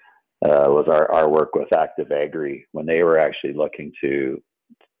was our work with Active Agri when they were actually looking to,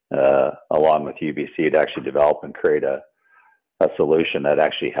 along with UBC, to actually develop and create a solution that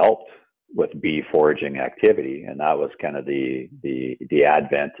actually helped with bee foraging activity. And that was kind of the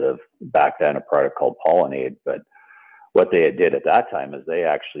advent of back then a product called Pollinate. But what they did at that time is they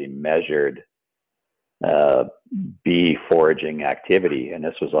actually measured bee foraging activity, and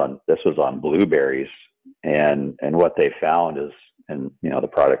this was on blueberries. And what they found is, and the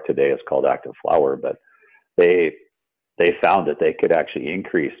product today is called Active Flower, but they found that they could actually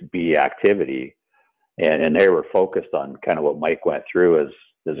increase bee activity, and they were focused on kind of what Mike went through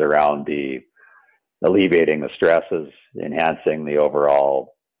is around the alleviating the stresses, enhancing the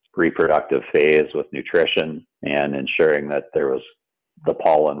overall reproductive phase with nutrition, and ensuring that the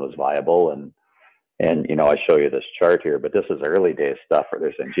pollen was viable. And I show you this chart here, but this is early days stuff where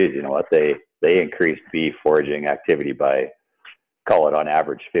they're saying, geez, you know what, they increased bee foraging activity by, call it on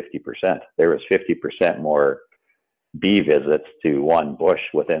average 50%. There was 50% more bee visits to one bush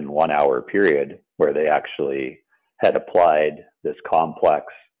within 1 hour period where they actually had applied this complex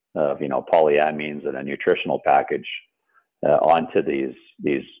of polyamines and a nutritional package onto these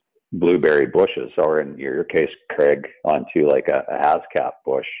blueberry bushes, or in your case, Kreg, onto like a hascap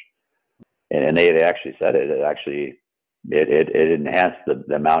bush. And they actually said it enhanced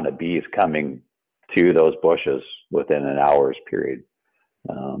the amount of bees coming to those bushes within an hour's period.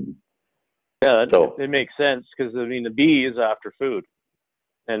 It makes sense, because the bee is after food,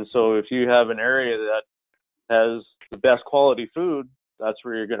 and so if you have an area that has the best quality food, that's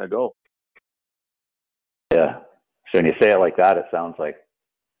where you're going to go. Yeah. So when you say it like that, it sounds like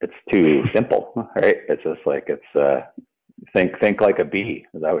it's too simple, right? It's just like think like a bee.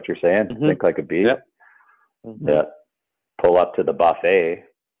 Is that what you're saying? Mm-hmm. Think like a bee. Yep. Mm-hmm. Yeah. Pull up to the buffet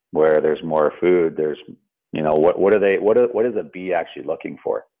where there's more food. There's what is a bee actually looking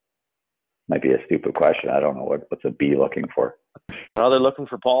for? Might be a stupid question. I don't know what's a bee looking for. Well, they're looking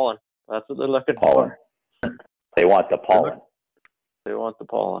for pollen. That's what they're looking for. They want the pollen. They want the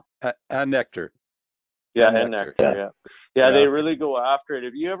pollen. And nectar. Yeah, and nectar. Yeah, they really go after it.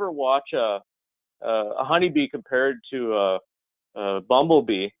 If you ever watch a honeybee compared to a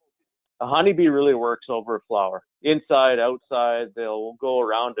bumblebee, a honeybee really works over a flower. Inside, outside, they'll go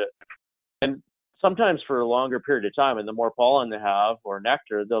around it. And sometimes for a longer period of time, and the more pollen they have or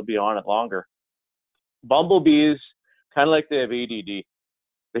nectar, they'll be on it longer. Bumblebees, kind of like they have ADD.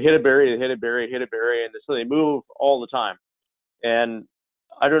 They hit a berry, and so they move all the time. And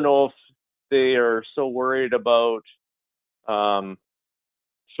I don't know if they are so worried about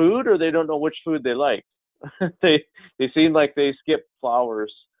food, or they don't know which food they like. They seem like they skip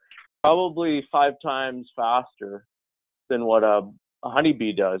flowers probably 5 times faster than what a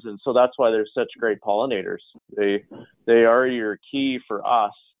honeybee does, and so that's why they're such great pollinators. They are your key for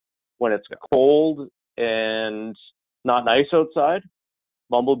us when it's cold and not nice outside.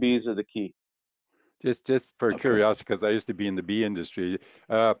 Bumblebees are the key. Just for curiosity, because I used to be in the bee industry,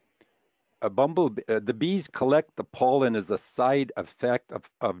 the bees collect the pollen as a side effect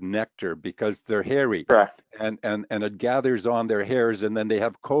of nectar because they're hairy. Correct. And it gathers on their hairs, and then they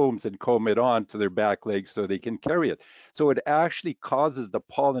have combs and comb it on to their back legs so they can carry it. So it actually causes the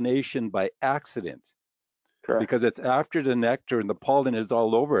pollination by accident. Correct. Because it's after the nectar and the pollen is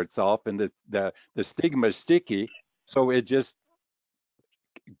all over itself, and the stigma is sticky, so it just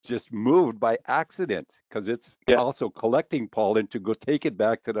moved by accident, because it's also collecting pollen to go take it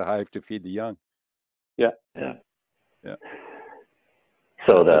back to the hive to feed the young. Yeah.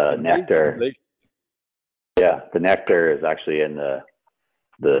 So the nectar, the nectar is actually in the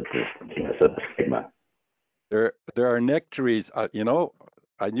stigma. There are nectaries. I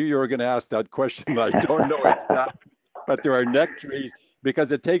knew you were going to ask that question. I don't know exactly, but there are nectaries,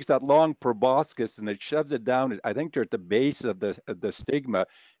 because it takes that long proboscis and it shoves it down. I think they're at the base of the stigma,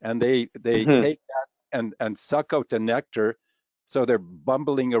 and they take that and suck out the nectar. So they're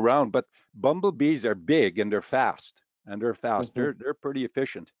bumbling around. But bumblebees are big and they're fast. They're pretty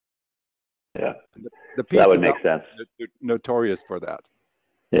efficient. Yeah, that would make sense. Notorious for that.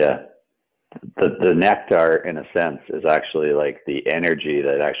 Yeah. The nectar, in a sense, is actually like the energy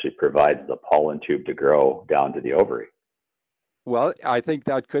that actually provides the pollen tube to grow down to the ovary. Well, I think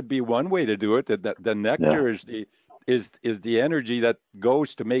that could be one way to do it. That the nectar is the energy that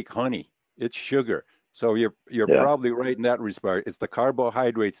goes to make honey. It's sugar. So you're probably right in that respect. It's the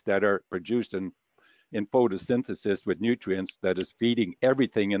carbohydrates that are produced in photosynthesis with nutrients that is feeding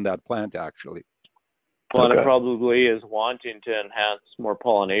everything in that plant, actually. Well, and it probably is wanting to enhance more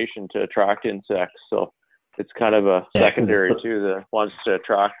pollination to attract insects. So it's kind of a secondary too, that wants to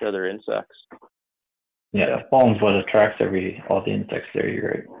attract other insects. Yeah, pollen's what attracts all the insects there.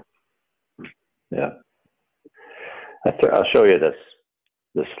 You're right. Yeah. I'll show you this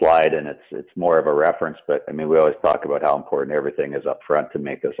slide, and it's more of a reference, but I mean, we always talk about how important everything is up front to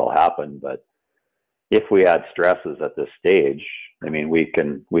make this all happen. But if we add stresses at this stage, I mean, we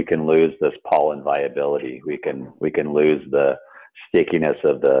can lose this pollen viability. We can lose the stickiness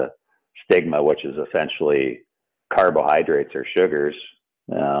of the stigma, which is essentially carbohydrates or sugars.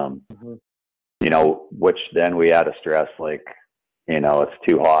 Which then we add a stress like, it's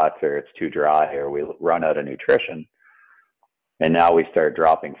too hot or it's too dry or we run out of nutrition. And now we start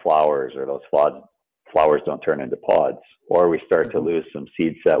dropping flowers, or those flowers don't turn into pods, or we start to lose some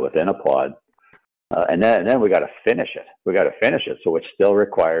seed set within a pod. And then we got to finish it. So it still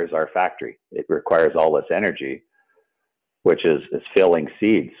requires our factory. It requires all this energy, which is filling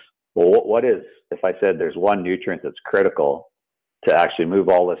seeds. Well, what is, if I said there's one nutrient that's critical to actually move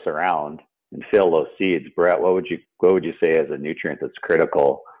all this around and fill those seeds, Brett, what would you say is a nutrient that's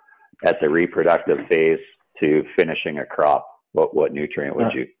critical at the reproductive phase to finishing a crop? What nutrient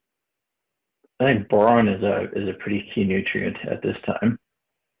would you? I think boron is a pretty key nutrient at this time.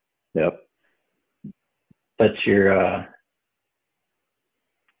 Yep. But your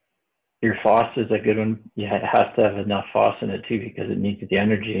phos is a good one. You have to have enough phos in it too, because it needs the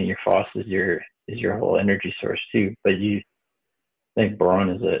energy, and your phos is your whole energy source too. But I think boron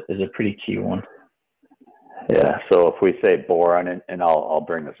is a pretty key one. Yeah. So if we say boron, and I'll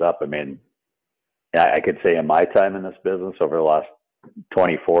bring this up. I mean, I could say in my time in this business over the last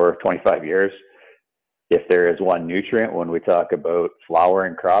 24, 25 years, if there is one nutrient when we talk about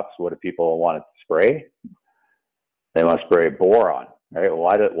flowering crops, what do people want to spray? They want to spray boron, right?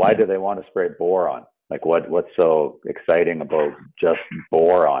 Why do they want to spray boron? Like what's so exciting about just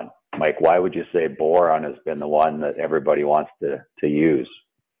boron? Mike, why would you say boron has been the one that everybody wants to use?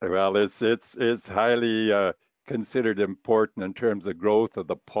 Well, it's highly considered important in terms of growth of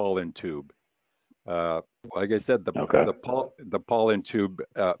the pollen tube. Like I said, the pollen tube.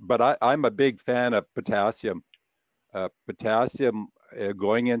 But I'm a big fan of potassium. Potassium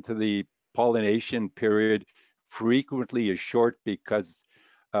going into the pollination period frequently is short because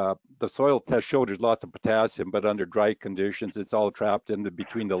the soil test showed there's lots of potassium, but under dry conditions, it's all trapped in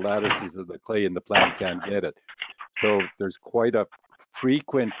between the lattices of the clay, and the plant can't get it. So there's quite a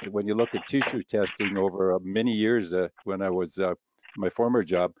frequent, when you look at tissue testing over many years, when I was my former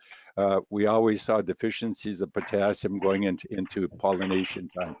job, we always saw deficiencies of potassium going into pollination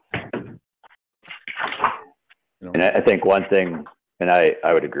time. And I think one thing, and I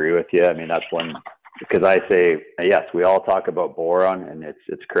would agree with you. I mean, that's one, because I say, yes, we all talk about boron, and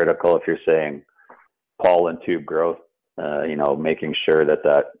it's critical if you're saying pollen tube growth, making sure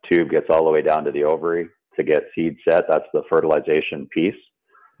that tube gets all the way down to the ovary to get seed set. That's the fertilization piece.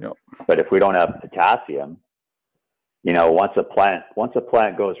 Yep. But if we don't have potassium, once a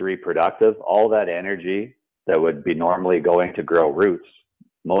plant goes reproductive, all that energy that would be normally going to grow roots,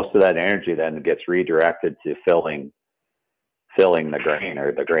 most of that energy then gets redirected to filling the grain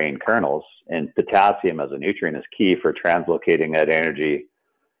or the grain kernels. And potassium as a nutrient is key for translocating that energy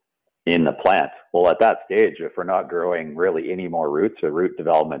in the plant. Well, at that stage, if we're not growing really any more roots or root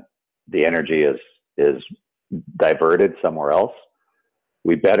development, the energy is diverted somewhere else.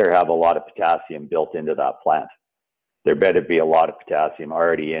 We better have a lot of potassium built into that plant. There better be a lot of potassium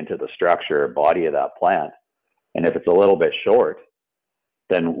already into the structure or body of that plant. And if it's a little bit short,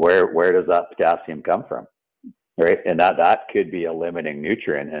 then where does that potassium come from? Right? And that could be a limiting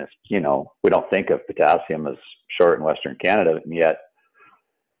nutrient. And we don't think of potassium as short in Western Canada, and yet,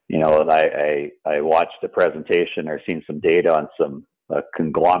 I watched a presentation or seen some data on some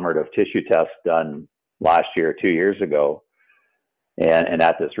conglomerate of tissue tests done last year or 2 years ago. And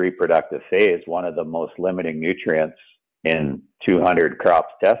at this reproductive phase, one of the most limiting nutrients in 200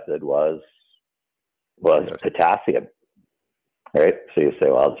 crops tested was potassium. Right? So you say,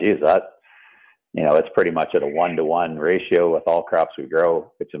 well, geez, that, it's pretty much at a 1-to-1 ratio with all crops we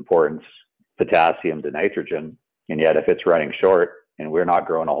grow, its importance, potassium to nitrogen. And yet if it's running short and we're not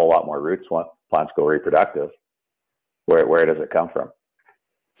growing a whole lot more roots once plants go reproductive, where does it come from?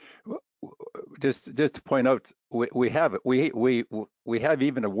 Just to point out, we have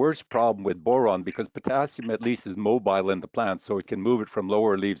even a worse problem with boron, because potassium at least is mobile in the plant, so it can move it from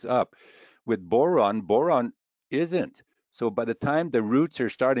lower leaves up. With boron isn't. So by the time the roots are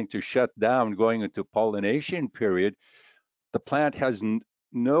starting to shut down, going into pollination period, the plant has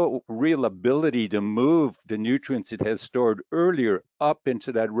no real ability to move the nutrients it has stored earlier up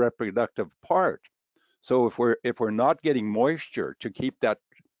into that reproductive part. So if we're not getting moisture to keep that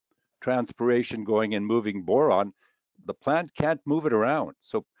transpiration going and moving boron, the plant can't move it around.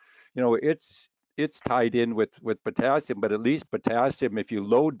 So, it's tied in with potassium, but at least potassium, if you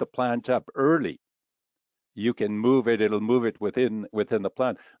load the plant up early, you can move it. It'll move it within the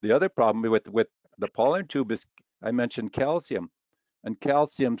plant. The other problem with the pollen tube is, I mentioned calcium, and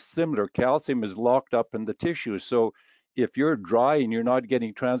calcium's similar. Calcium is locked up in the tissue. So if you're dry and you're not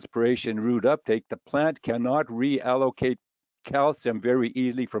getting transpiration, root uptake, the plant cannot reallocate calcium very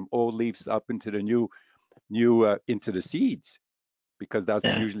easily from old leaves up into the new into the seeds, because that's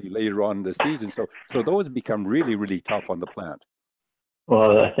usually later on in the season. So those become really, really tough on the plant.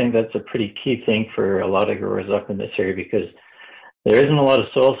 Well, I think that's a pretty key thing for a lot of growers up in this area, because there isn't a lot of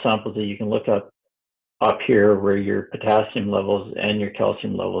soil samples that you can look up here where your potassium levels and your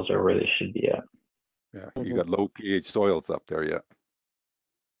calcium levels are where they should be at. Yeah, you got low pH soils up there, yeah.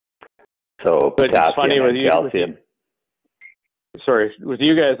 So potassium and calcium. Sorry, with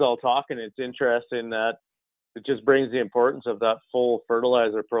you guys all talking, it's interesting that it just brings the importance of that full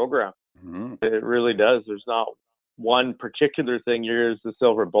fertilizer program. Mm-hmm. It really does. There's not one particular thing here's the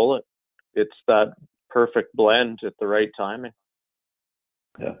silver bullet. It's that perfect blend at the right timing.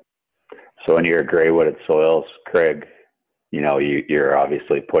 Yeah. So in your gray wooded soils, Kreg, you're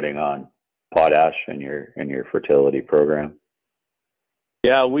obviously putting on potash in your fertility program.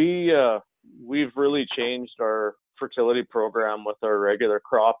 Yeah, we've really changed our fertility program with our regular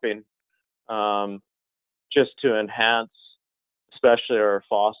cropping, just to enhance, especially our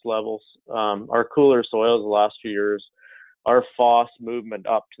phos levels. Our cooler soils the last few years, our phos movement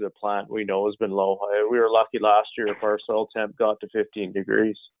up to the plant we know has been low. We were lucky last year if our soil temp got to 15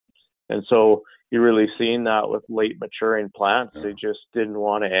 degrees. And so you're really seeing that with late maturing plants. They just didn't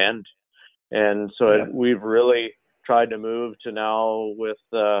want to end. And so we've really tried to move to now with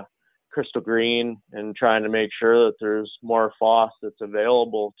crystal green and trying to make sure that there's more phos that's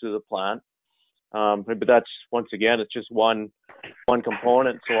available to the plant. But that's, once again, it's just one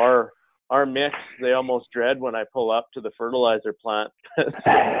component. So our mix, they almost dread when I pull up to the fertilizer plant.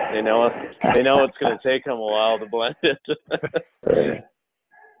 they know it's going to take them a while to blend it. Right.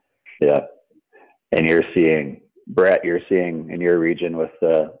 Yeah. And you're seeing, Brett, in your region with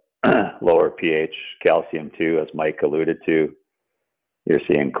the lower pH calcium too, as Mike alluded to, you're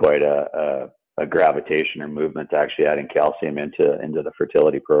seeing quite a gravitation or movement to actually adding calcium into the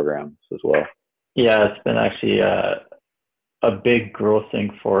fertility programs as well. Yeah, it's been actually a big growth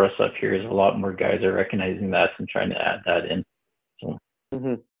thing for us up here. Is a lot more guys are recognizing that and trying to add that in. So.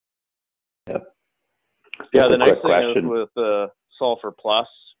 Mm-hmm. Yep. Yeah, the nice thing is with the Sulfur Plus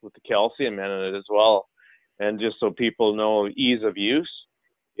with the calcium in it as well, and just so people know ease of use,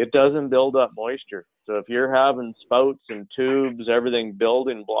 it doesn't build up moisture. So if you're having spouts and tubes, everything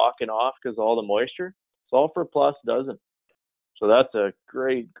building, blocking off because of all the moisture, Sulfur Plus doesn't. So that's a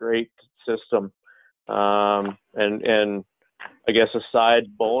great system. And I guess a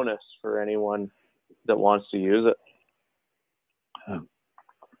side bonus for anyone that wants to use it.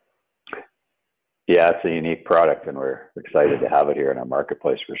 Yeah, it's a unique product, and we're excited to have it here in our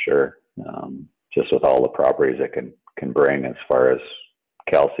marketplace for sure. Just with all the properties it can bring as far as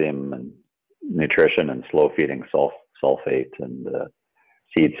calcium and nutrition and slow feeding sulfate and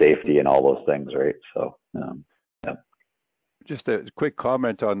seed safety and all those things, right? So, yeah. Just a quick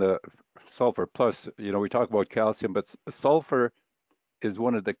comment on the Sulfur Plus. We talk about calcium, but sulfur is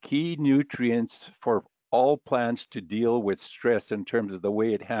one of the key nutrients for all plants to deal with stress in terms of the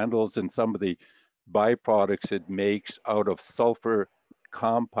way it handles and some of the byproducts it makes out of sulfur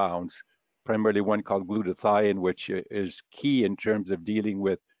compounds, primarily one called glutathione, which is key in terms of dealing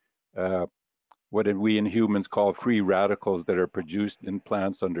with what we in humans call free radicals that are produced in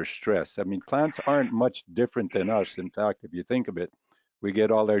plants under stress. I mean, plants aren't much different than us. In fact, if you think of it, we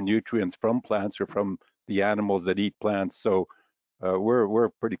get all our nutrients from plants or from the animals that eat plants. So we're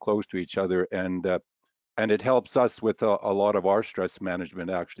pretty close to each other, and it helps us with a lot of our stress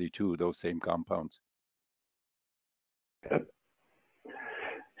management actually too, those same compounds. Yep.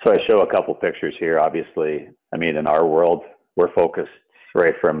 So I show a couple pictures here. Obviously, I mean, in our world, we're focused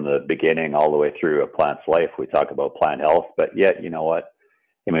right from the beginning all the way through a plant's life. We talk about plant health, but yet, you know what?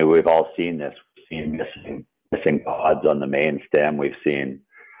 I mean, we've all seen this. We've seen missing pods on the main stem. We've seen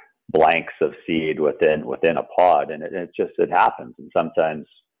blanks of seed within a pod, and it happens. And sometimes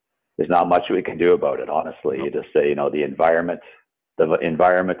there's not much we can do about it. Honestly, you just say, the environment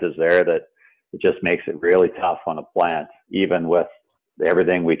is there that it just makes it really tough on a plant, even with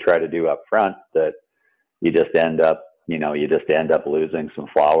everything we try to do up front, that you just end up losing some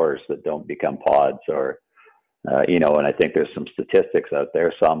flowers that don't become pods, or and I think there's some statistics out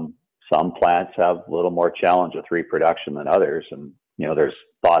there. Some plants have a little more challenge with reproduction than others, and there's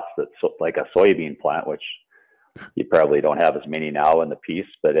thoughts that like a soybean plant, which you probably don't have as many now in the piece,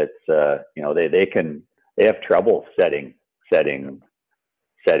 but it's they have trouble setting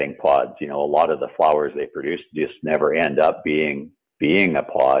pods. A lot of the flowers they produce just never end up being a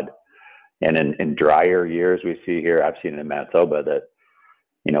pod. And in drier years, we see here, I've seen it in Manitoba, that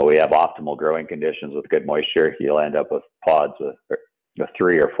we have optimal growing conditions with good moisture. You'll end up with pods with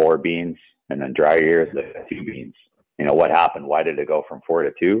 3 or 4 beans, and in drier years, 2 beans. What happened? Why did it go from 4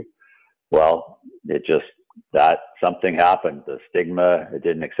 to 2? Well, something happened. The stigma, it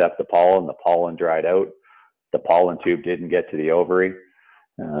didn't accept the pollen dried out, the pollen tube didn't get to the ovary,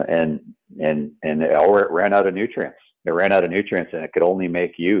 and it ran out of nutrients. It ran out of nutrients, and it could only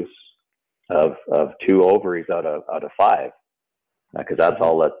make use of 2 ovaries out of 5, because that's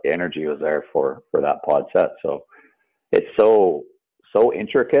all that energy was there for that pod set. So it's so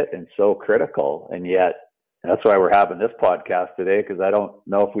intricate and so critical, and yet that's why we're having this podcast today, because I don't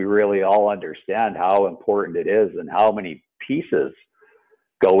know if we really all understand how important it is and how many pieces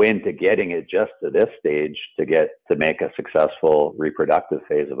go into getting it just to this stage to make a successful reproductive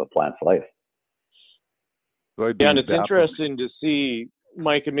phase of a plant's life. Yeah, and it's interesting to see,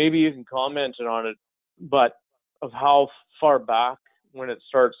 Mike, and maybe you can comment on it, but of how far back when it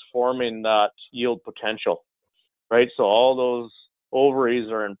starts forming that yield potential, right? So all those ovaries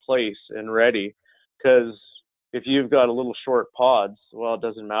are in place and ready, because if you've got a little short pods, well, it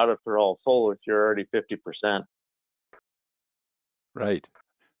doesn't matter if they're all full if you're already 50%. Right,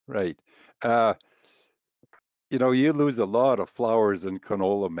 right. You know, you lose a lot of flowers in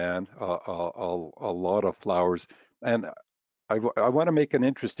canola, man, a lot of flowers. And I want to make an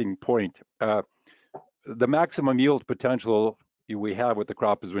interesting point. The maximum yield potential we have with the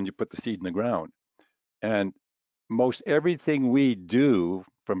crop is when you put the seed in the ground. And most everything we do,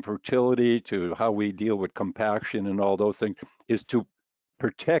 from fertility to how we deal with compaction and all those things, is to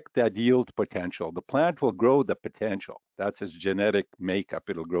protect that yield potential. The plant will grow the potential. That's its genetic makeup.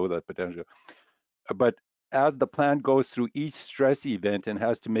 It'll grow that potential. But as the plant goes through each stress event and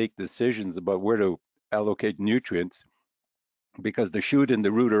has to make decisions about where to allocate nutrients, because the shoot and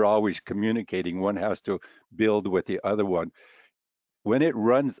the root are always communicating, one has to build with the other one. When it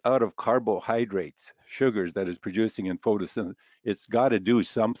runs out of carbohydrates, sugars that is producing in photosynthesis, it's got to do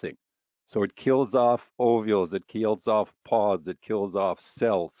something. So it kills off ovules, it kills off pods, it kills off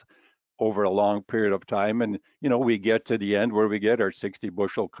cells over a long period of time. And, you know, we get to the end where we get our 60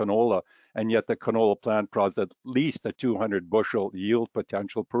 bushel canola, and yet the canola plant produces at least a 200 bushel yield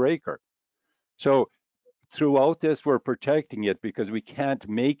potential per acre. So throughout this, we're protecting it because we can't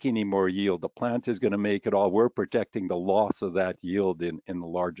make any more yield. The plant is going to make it all. We're protecting the loss of that yield in the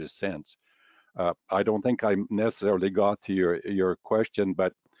largest sense. I don't think I necessarily got to your question,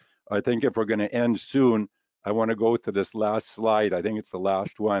 but I think if we're going to end soon, I want to go to this last slide. I think it's the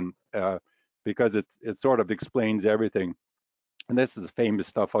last one because it sort of explains everything. And this is famous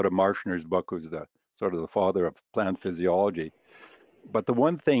stuff out of Marshner's book, who's the sort of the father of plant physiology. But the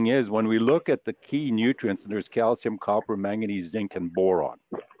one thing is, when we look at the key nutrients, there's calcium, copper, manganese, zinc, and boron.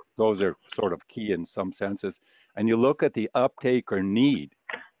 Those are sort of key in some senses. And you look at the uptake or need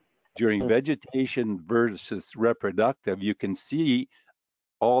during vegetation versus reproductive, you can see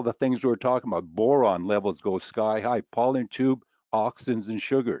all the things we're talking about. Boron levels go sky high, pollen tube, oxidants and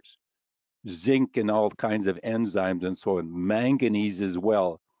sugars, zinc and all kinds of enzymes and so on, manganese as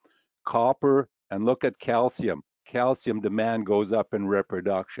well, copper, and look at calcium. Calcium demand goes up in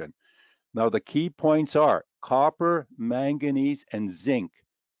reproduction. Now the key points are copper, manganese, and zinc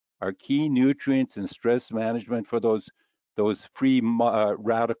are key nutrients in stress management for those free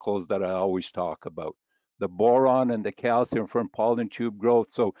radicals that I always talk about. The boron and the calcium from pollen tube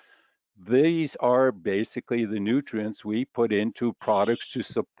growth. So these are basically the nutrients we put into products to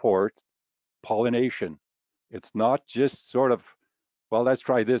support pollination. It's not just sort of, well, let's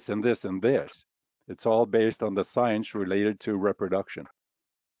try this and this and this. It's all based on the science related to reproduction.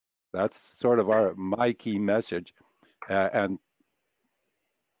 That's sort of my key message. And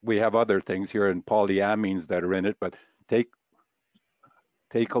we have other things here in polyamines that are in it, but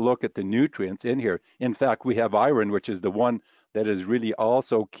take a look at the nutrients in here. In fact, we have iron, which is the one that is really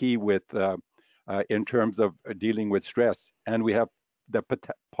also key with in terms of dealing with stress. And we have the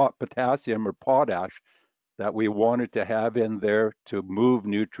potassium or potash that we wanted to have in there to move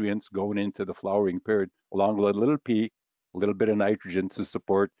nutrients going into the flowering period, along with a little P, a little bit of nitrogen to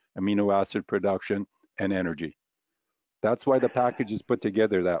support amino acid production and energy. That's why the package is put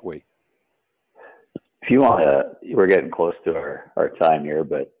together that way. If you want to, we're getting close to our time here,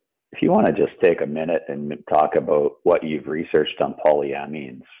 but if you want to just take a minute and talk about what you've researched on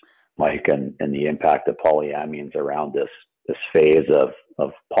polyamines, Mike, and the impact of polyamines around this phase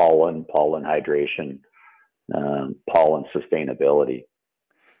of pollen hydration, pollen sustainability.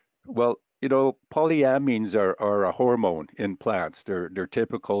 Well, you know, polyamines are a hormone in plants. They're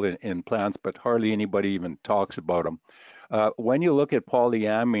typical in plants, but hardly anybody even talks about them. When you look at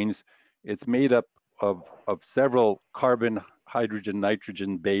polyamines, it's made up of several carbon, hydrogen,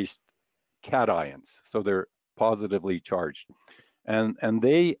 nitrogen-based cations. So they're positively charged. And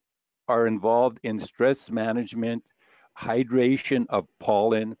they are involved in stress management, hydration of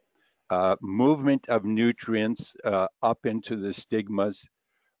pollen, movement of nutrients up into the stigmas.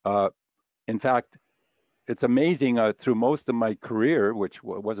 In fact, it's amazing through most of my career, which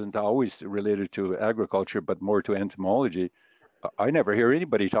wasn't always related to agriculture, but more to entomology, I never hear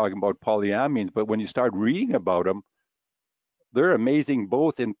anybody talking about polyamines, but when you start reading about them, they're amazing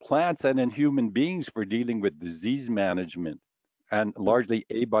both in plants and in human beings for dealing with disease management and largely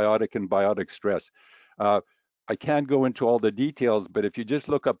abiotic and biotic stress. I can't go into all the details, but if you just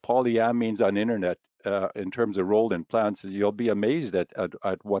look up polyamines on internet in terms of role in plants, you'll be amazed at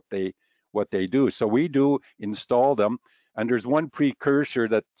what they do. So we do install them, and there's one precursor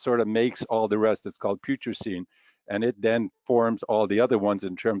that sort of makes all the rest. It's called putrescine, and it then forms all the other ones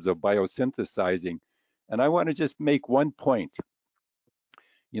in terms of biosynthesizing. And I want to just make one point.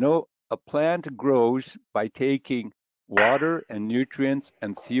 You know, a plant grows by taking water and nutrients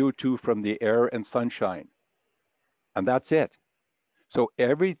and CO2 from the air and sunshine. And that's it. So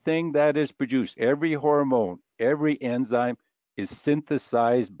everything that is produced, every hormone, every enzyme is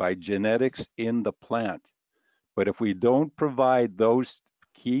synthesized by genetics in the plant. But if we don't provide those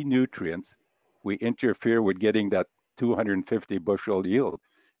key nutrients, we interfere with getting that 250 bushel yield.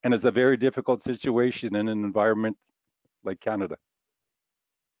 And it's a very difficult situation in an environment like Canada.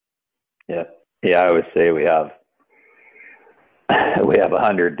 Yeah. Yeah, I would say we have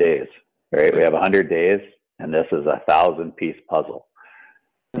 100 days, right? We have 100 days, and this is a 1,000-piece puzzle.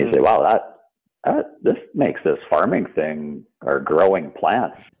 You say, wow, this makes this farming thing or growing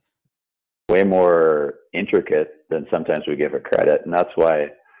plants way more intricate than sometimes we give it credit. And that's why,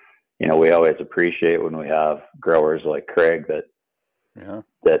 you know, we always appreciate when we have growers like Kreg that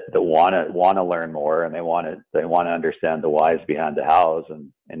want to learn more, and they want to understand the whys behind the hows.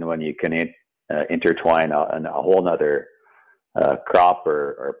 And when you can intertwine a whole nother crop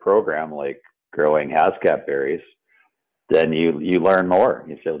or program like growing Hascap berries, then you learn more.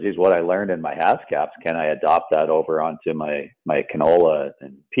 You say, geez, what I learned in my Hascaps, can I adopt that over onto my canola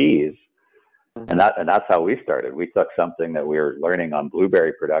and peas? And that's how we started. We took something that we were learning on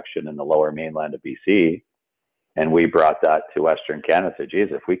blueberry production in the lower mainland of BC, and we brought that to Western Canada. So, geez,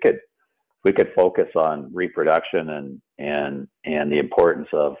 if we could focus on reproduction and the importance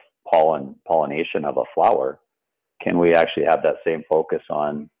of pollination of a flower, can we actually have that same focus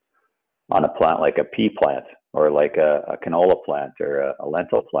on a plant like a pea plant or like a canola plant or a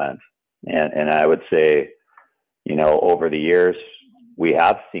lentil plant? And I would say, you know, over the years, we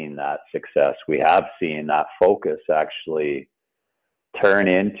have seen that success. We have seen that focus actually turn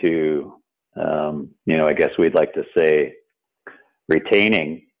into, you know, I guess we'd like to say,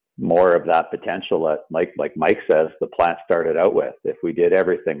 retaining more of that potential that, like Mike says, the plant started out with. If we did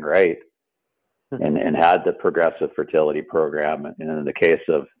everything right and had the progressive fertility program, and in the case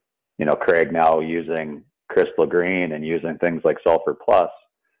of, you know, Kreg now using Crystal Green and using things like Sulfur Plus,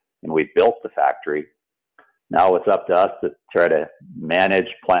 and we built the factory. Now it's up to us to try to manage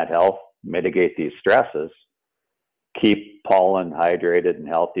plant health, mitigate these stresses, keep pollen hydrated and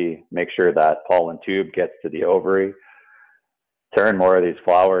healthy, make sure that pollen tube gets to the ovary, turn more of these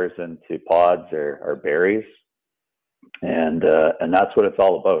flowers into pods or berries. And that's what it's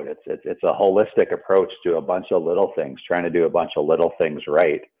all about. It's a holistic approach to a bunch of little things, trying to do a bunch of little things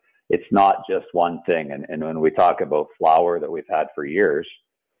right. It's not just one thing. And when we talk about flower that we've had for years,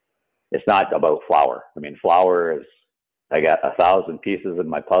 it's not about flower. I mean, flower is, I got 1,000 pieces in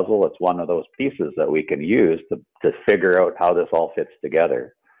my puzzle. It's one of those pieces that we can use to figure out how this all fits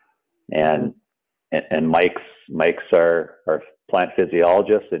together. And Mike's our plant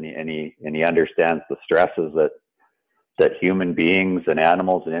physiologist, and he understands the stresses that human beings and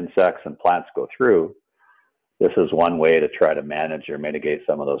animals and insects and plants go through. This is one way to try to manage or mitigate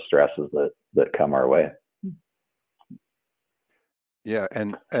some of those stresses that come our way. Yeah,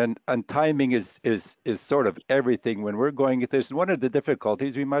 and timing is sort of everything when we're going at this. One of the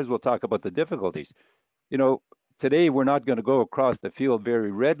difficulties, we might as well talk about the difficulties. You know, today we're not going to go across the field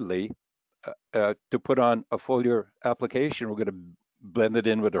very readily to put on a foliar application. We're going to blend it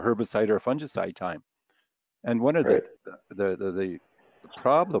in with a herbicide or a fungicide time. And one of the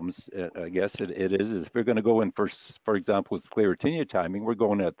problems, I guess it is if we're going to go in for example, with sclerotinia timing, we're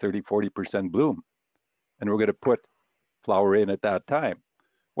going at 30-40% bloom, and we're going to put flower in at that time.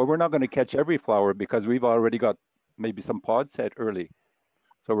 Well, we're not going to catch every flower because we've already got maybe some pods set early.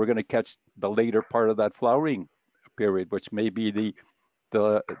 So we're going to catch the later part of that flowering period, which may be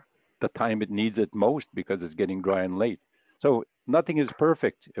the time it needs it most because it's getting dry and late. So nothing is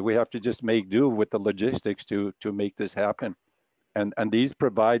perfect. We have to just make do with the logistics to make this happen. And these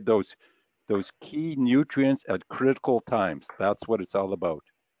provide those key nutrients at critical times. That's what it's all about.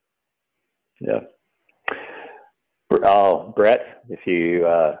 Yeah. Brett, if you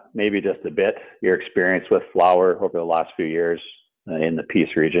maybe just a bit, your experience with flower over the last few years in the Peace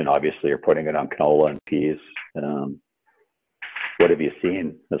region, obviously you're putting it on canola and peas. What have you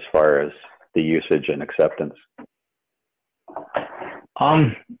seen as far as the usage and acceptance?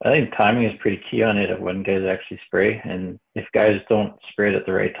 I think timing is pretty key on it of when guys actually spray. And if guys don't spray it at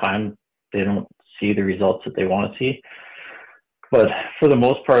the right time, they don't see the results that they want to see. But for the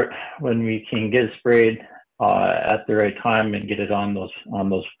most part, when we can get it sprayed at the right time and get it on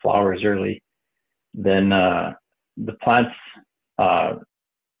those flowers early, then the plants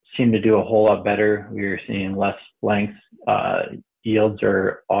seem to do a whole lot better. We are seeing less length. Yields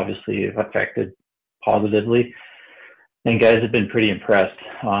are obviously affected positively, and guys have been pretty impressed.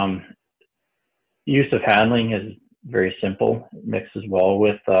 use of handling is very simple. It mixes well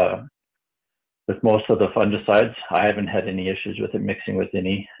with most of the fungicides. I haven't had any issues with it mixing with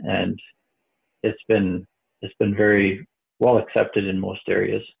any, and it's been very well accepted in most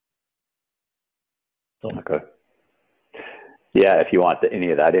areas. So. Okay. Yeah, if you want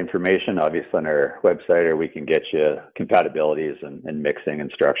any of that information, obviously on our website, or we can get you compatibilities and mixing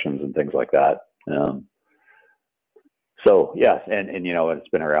instructions and things like that. So yeah, and you know, it's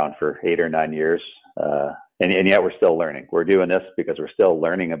been around for 8 or 9 years, and yet we're still learning. We're doing this because we're still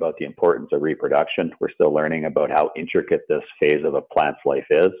learning about the importance of reproduction. We're still learning about how intricate this phase of a plant's life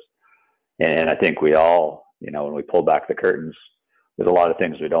is. And I think we all, you know, when we pull back the curtains, there's a lot of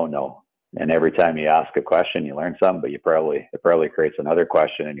things we don't know. And every time you ask a question, you learn something, but it probably creates another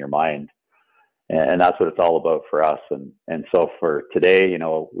question in your mind. And that's what it's all about for us. And so for today, you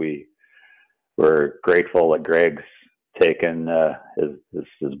know, we're grateful that Greg's taken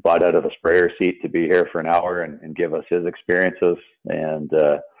his butt out of the sprayer seat to be here for an hour and give us his experiences. And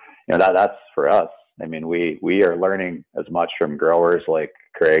you know, that's for us. I mean, we are learning as much from growers like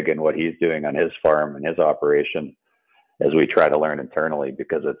Kreg and what he's doing on his farm and his operation as we try to learn internally,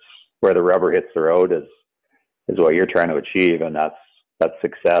 because it's where the rubber hits the road is what you're trying to achieve, and that's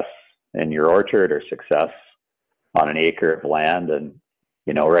success in your orchard or success on an acre of land. And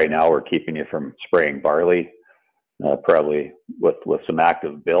you know, right now we're keeping you from spraying barley, probably with some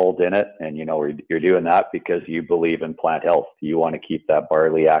active build in it. And you know, you're doing that because you believe in plant health. You want to keep that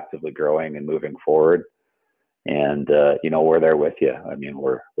barley actively growing and moving forward. And you know, we're there with you. I mean,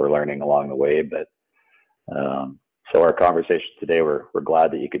 we're learning along the way, but so our conversation today, we're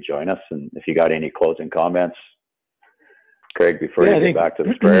glad that you could join us. And if you got any closing comments, Kreg, before you get back to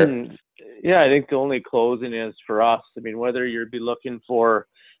the sprayer. Yeah, I think the only closing is for us. I mean, whether you'd be looking for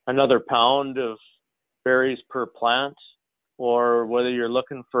another pound of berries per plant, or whether you're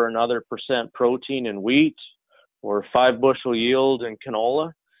looking for another % protein in wheat, or 5 bushel yield in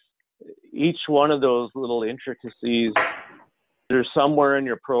canola, each one of those little intricacies, there's somewhere in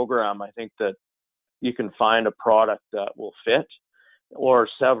your program, I think, that you can find a product that will fit, or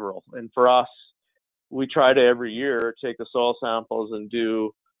several. And for us, we try to every year take the soil samples and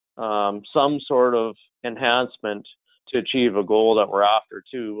do some sort of enhancement to achieve a goal that we're after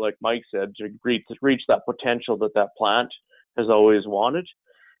too, like Mike said, to reach that potential that plant has always wanted.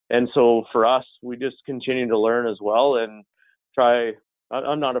 And so for us, we just continue to learn as well and try.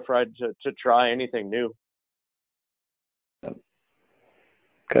 I'm not afraid to try anything new.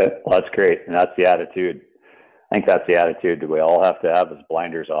 Okay, well, that's great. And that's the attitude. I think that's the attitude that we all have to have, is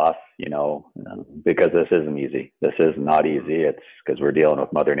blinders off, you know, because this isn't easy. This is not easy. It's because we're dealing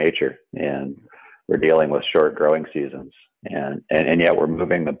with Mother Nature, and we're dealing with short growing seasons. And yet we're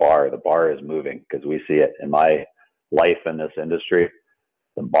moving the bar. The bar is moving, because we see it in my life in this industry.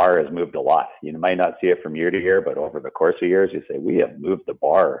 The bar has moved a lot. You might not see it from year to year, but over the course of years, you say, we have moved the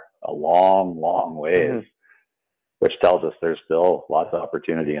bar a long, long ways. Mm-hmm. Which tells us there's still lots of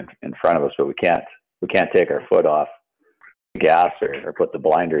opportunity in front of us, but we can't take our foot off the gas or put the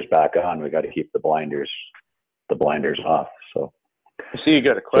blinders back on. We got to keep the blinders off. So I see you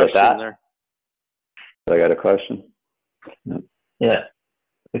got a question there. I got a question. Yeah.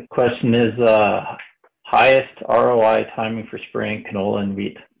 The question is highest ROI timing for spraying canola and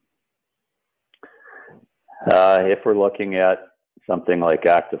wheat. If we're looking at something like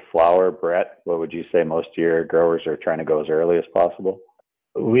active flower, Brett, what would you say most of your growers are trying to go as early as possible?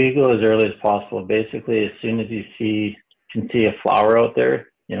 We go as early as possible. Basically, as soon as you can see a flower out there,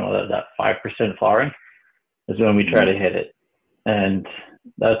 you know, that 5% flowering is when we try to hit it. And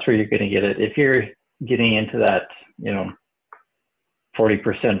that's where you're going to get it. If you're getting into that, you know,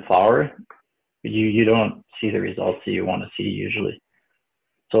 40% flower, you don't see the results that you want to see usually.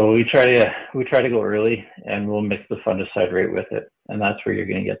 So we try to go early, and we'll mix the fungicide right with it. And that's where you're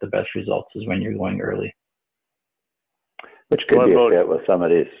going to get the best results, is when you're going early. Which could be a fit with some of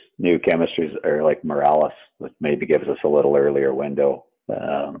these new chemistries, or like Moralis, which maybe gives us a little earlier window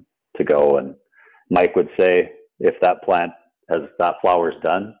to go. And Mike would say, if that plant has that flower's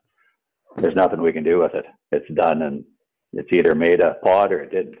done, there's nothing we can do with it. It's done, and it's either made a pod or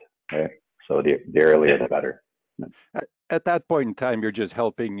it didn't. Right? So the earlier the better. At that point in time, you're just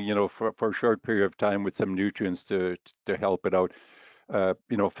helping, you know, for a short period of time with some nutrients to help it out,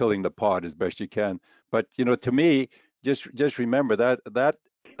 you know, filling the pod as best you can. But, you know, to me, just remember that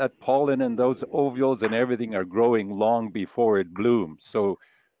pollen and those ovules and everything are growing long before it blooms. So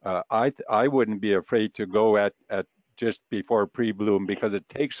I wouldn't be afraid to go at just before pre-bloom, because it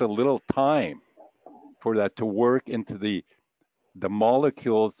takes a little time for that to work into the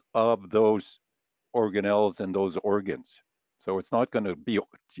molecules of those organelles and those organs. So it's not going to be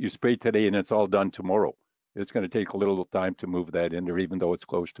you spray today and it's all done tomorrow. It's going to take a little time to move that in there, even though it's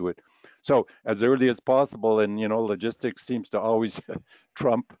close to it. So as early as possible, and logistics seems to always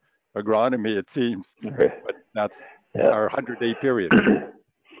trump agronomy, it seems. But that's our 100-day period.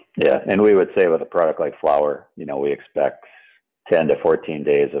 Yeah, and we would say with a product like flower, we expect 10 to 14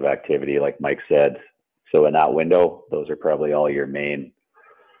 days of activity, like Mike said. So in that window, those are probably all your main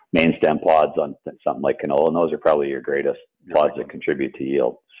stem pods on something like canola, and those are probably your greatest pods that contribute to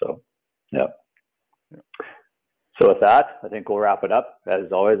yield. So, yeah. So with that, I think we'll wrap it up.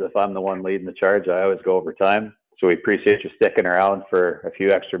 As always, if I'm the one leading the charge, I always go over time. So we appreciate you sticking around for a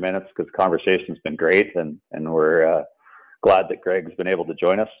few extra minutes because the conversation's been great, and we're glad that Greg's been able to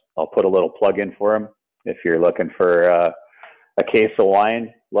join us. I'll put a little plug in for him. If you're looking for a case of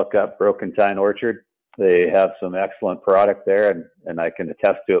wine, look up Broken Tine Orchard. They have some excellent product there, and I can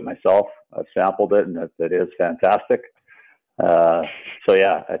attest to it myself. I've sampled it, and it is fantastic. So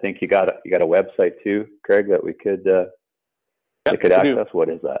yeah, I think you got a website too, Kreg, that we could access. What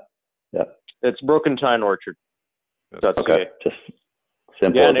is that? Yeah, it's Broken Tine Orchard. That's okay. Just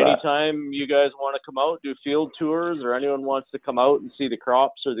simple. Yeah, and anytime you guys want to come out, do field tours, or anyone wants to come out and see the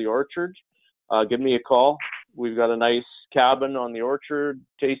crops or the orchard, give me a call. We've got a nice cabin on the orchard,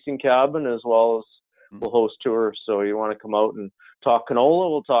 tasting cabin, as well as we'll host tours. So you want to come out and talk canola,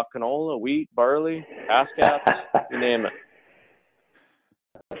 we'll talk canola, wheat, barley, Ascats, you name it.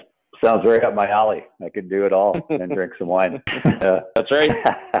 Sounds right up my alley. I could do it all and drink some wine. That's right.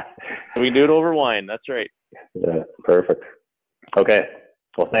 We do it over wine. That's right. Yeah, perfect. Okay.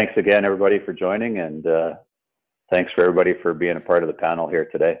 Well, thanks again, everybody, for joining, and thanks for everybody for being a part of the panel here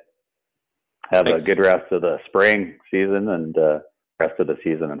today. Have a good rest of the spring season and rest of the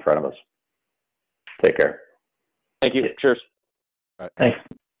season in front of us. Take care. Thank you. Cheers. Thanks.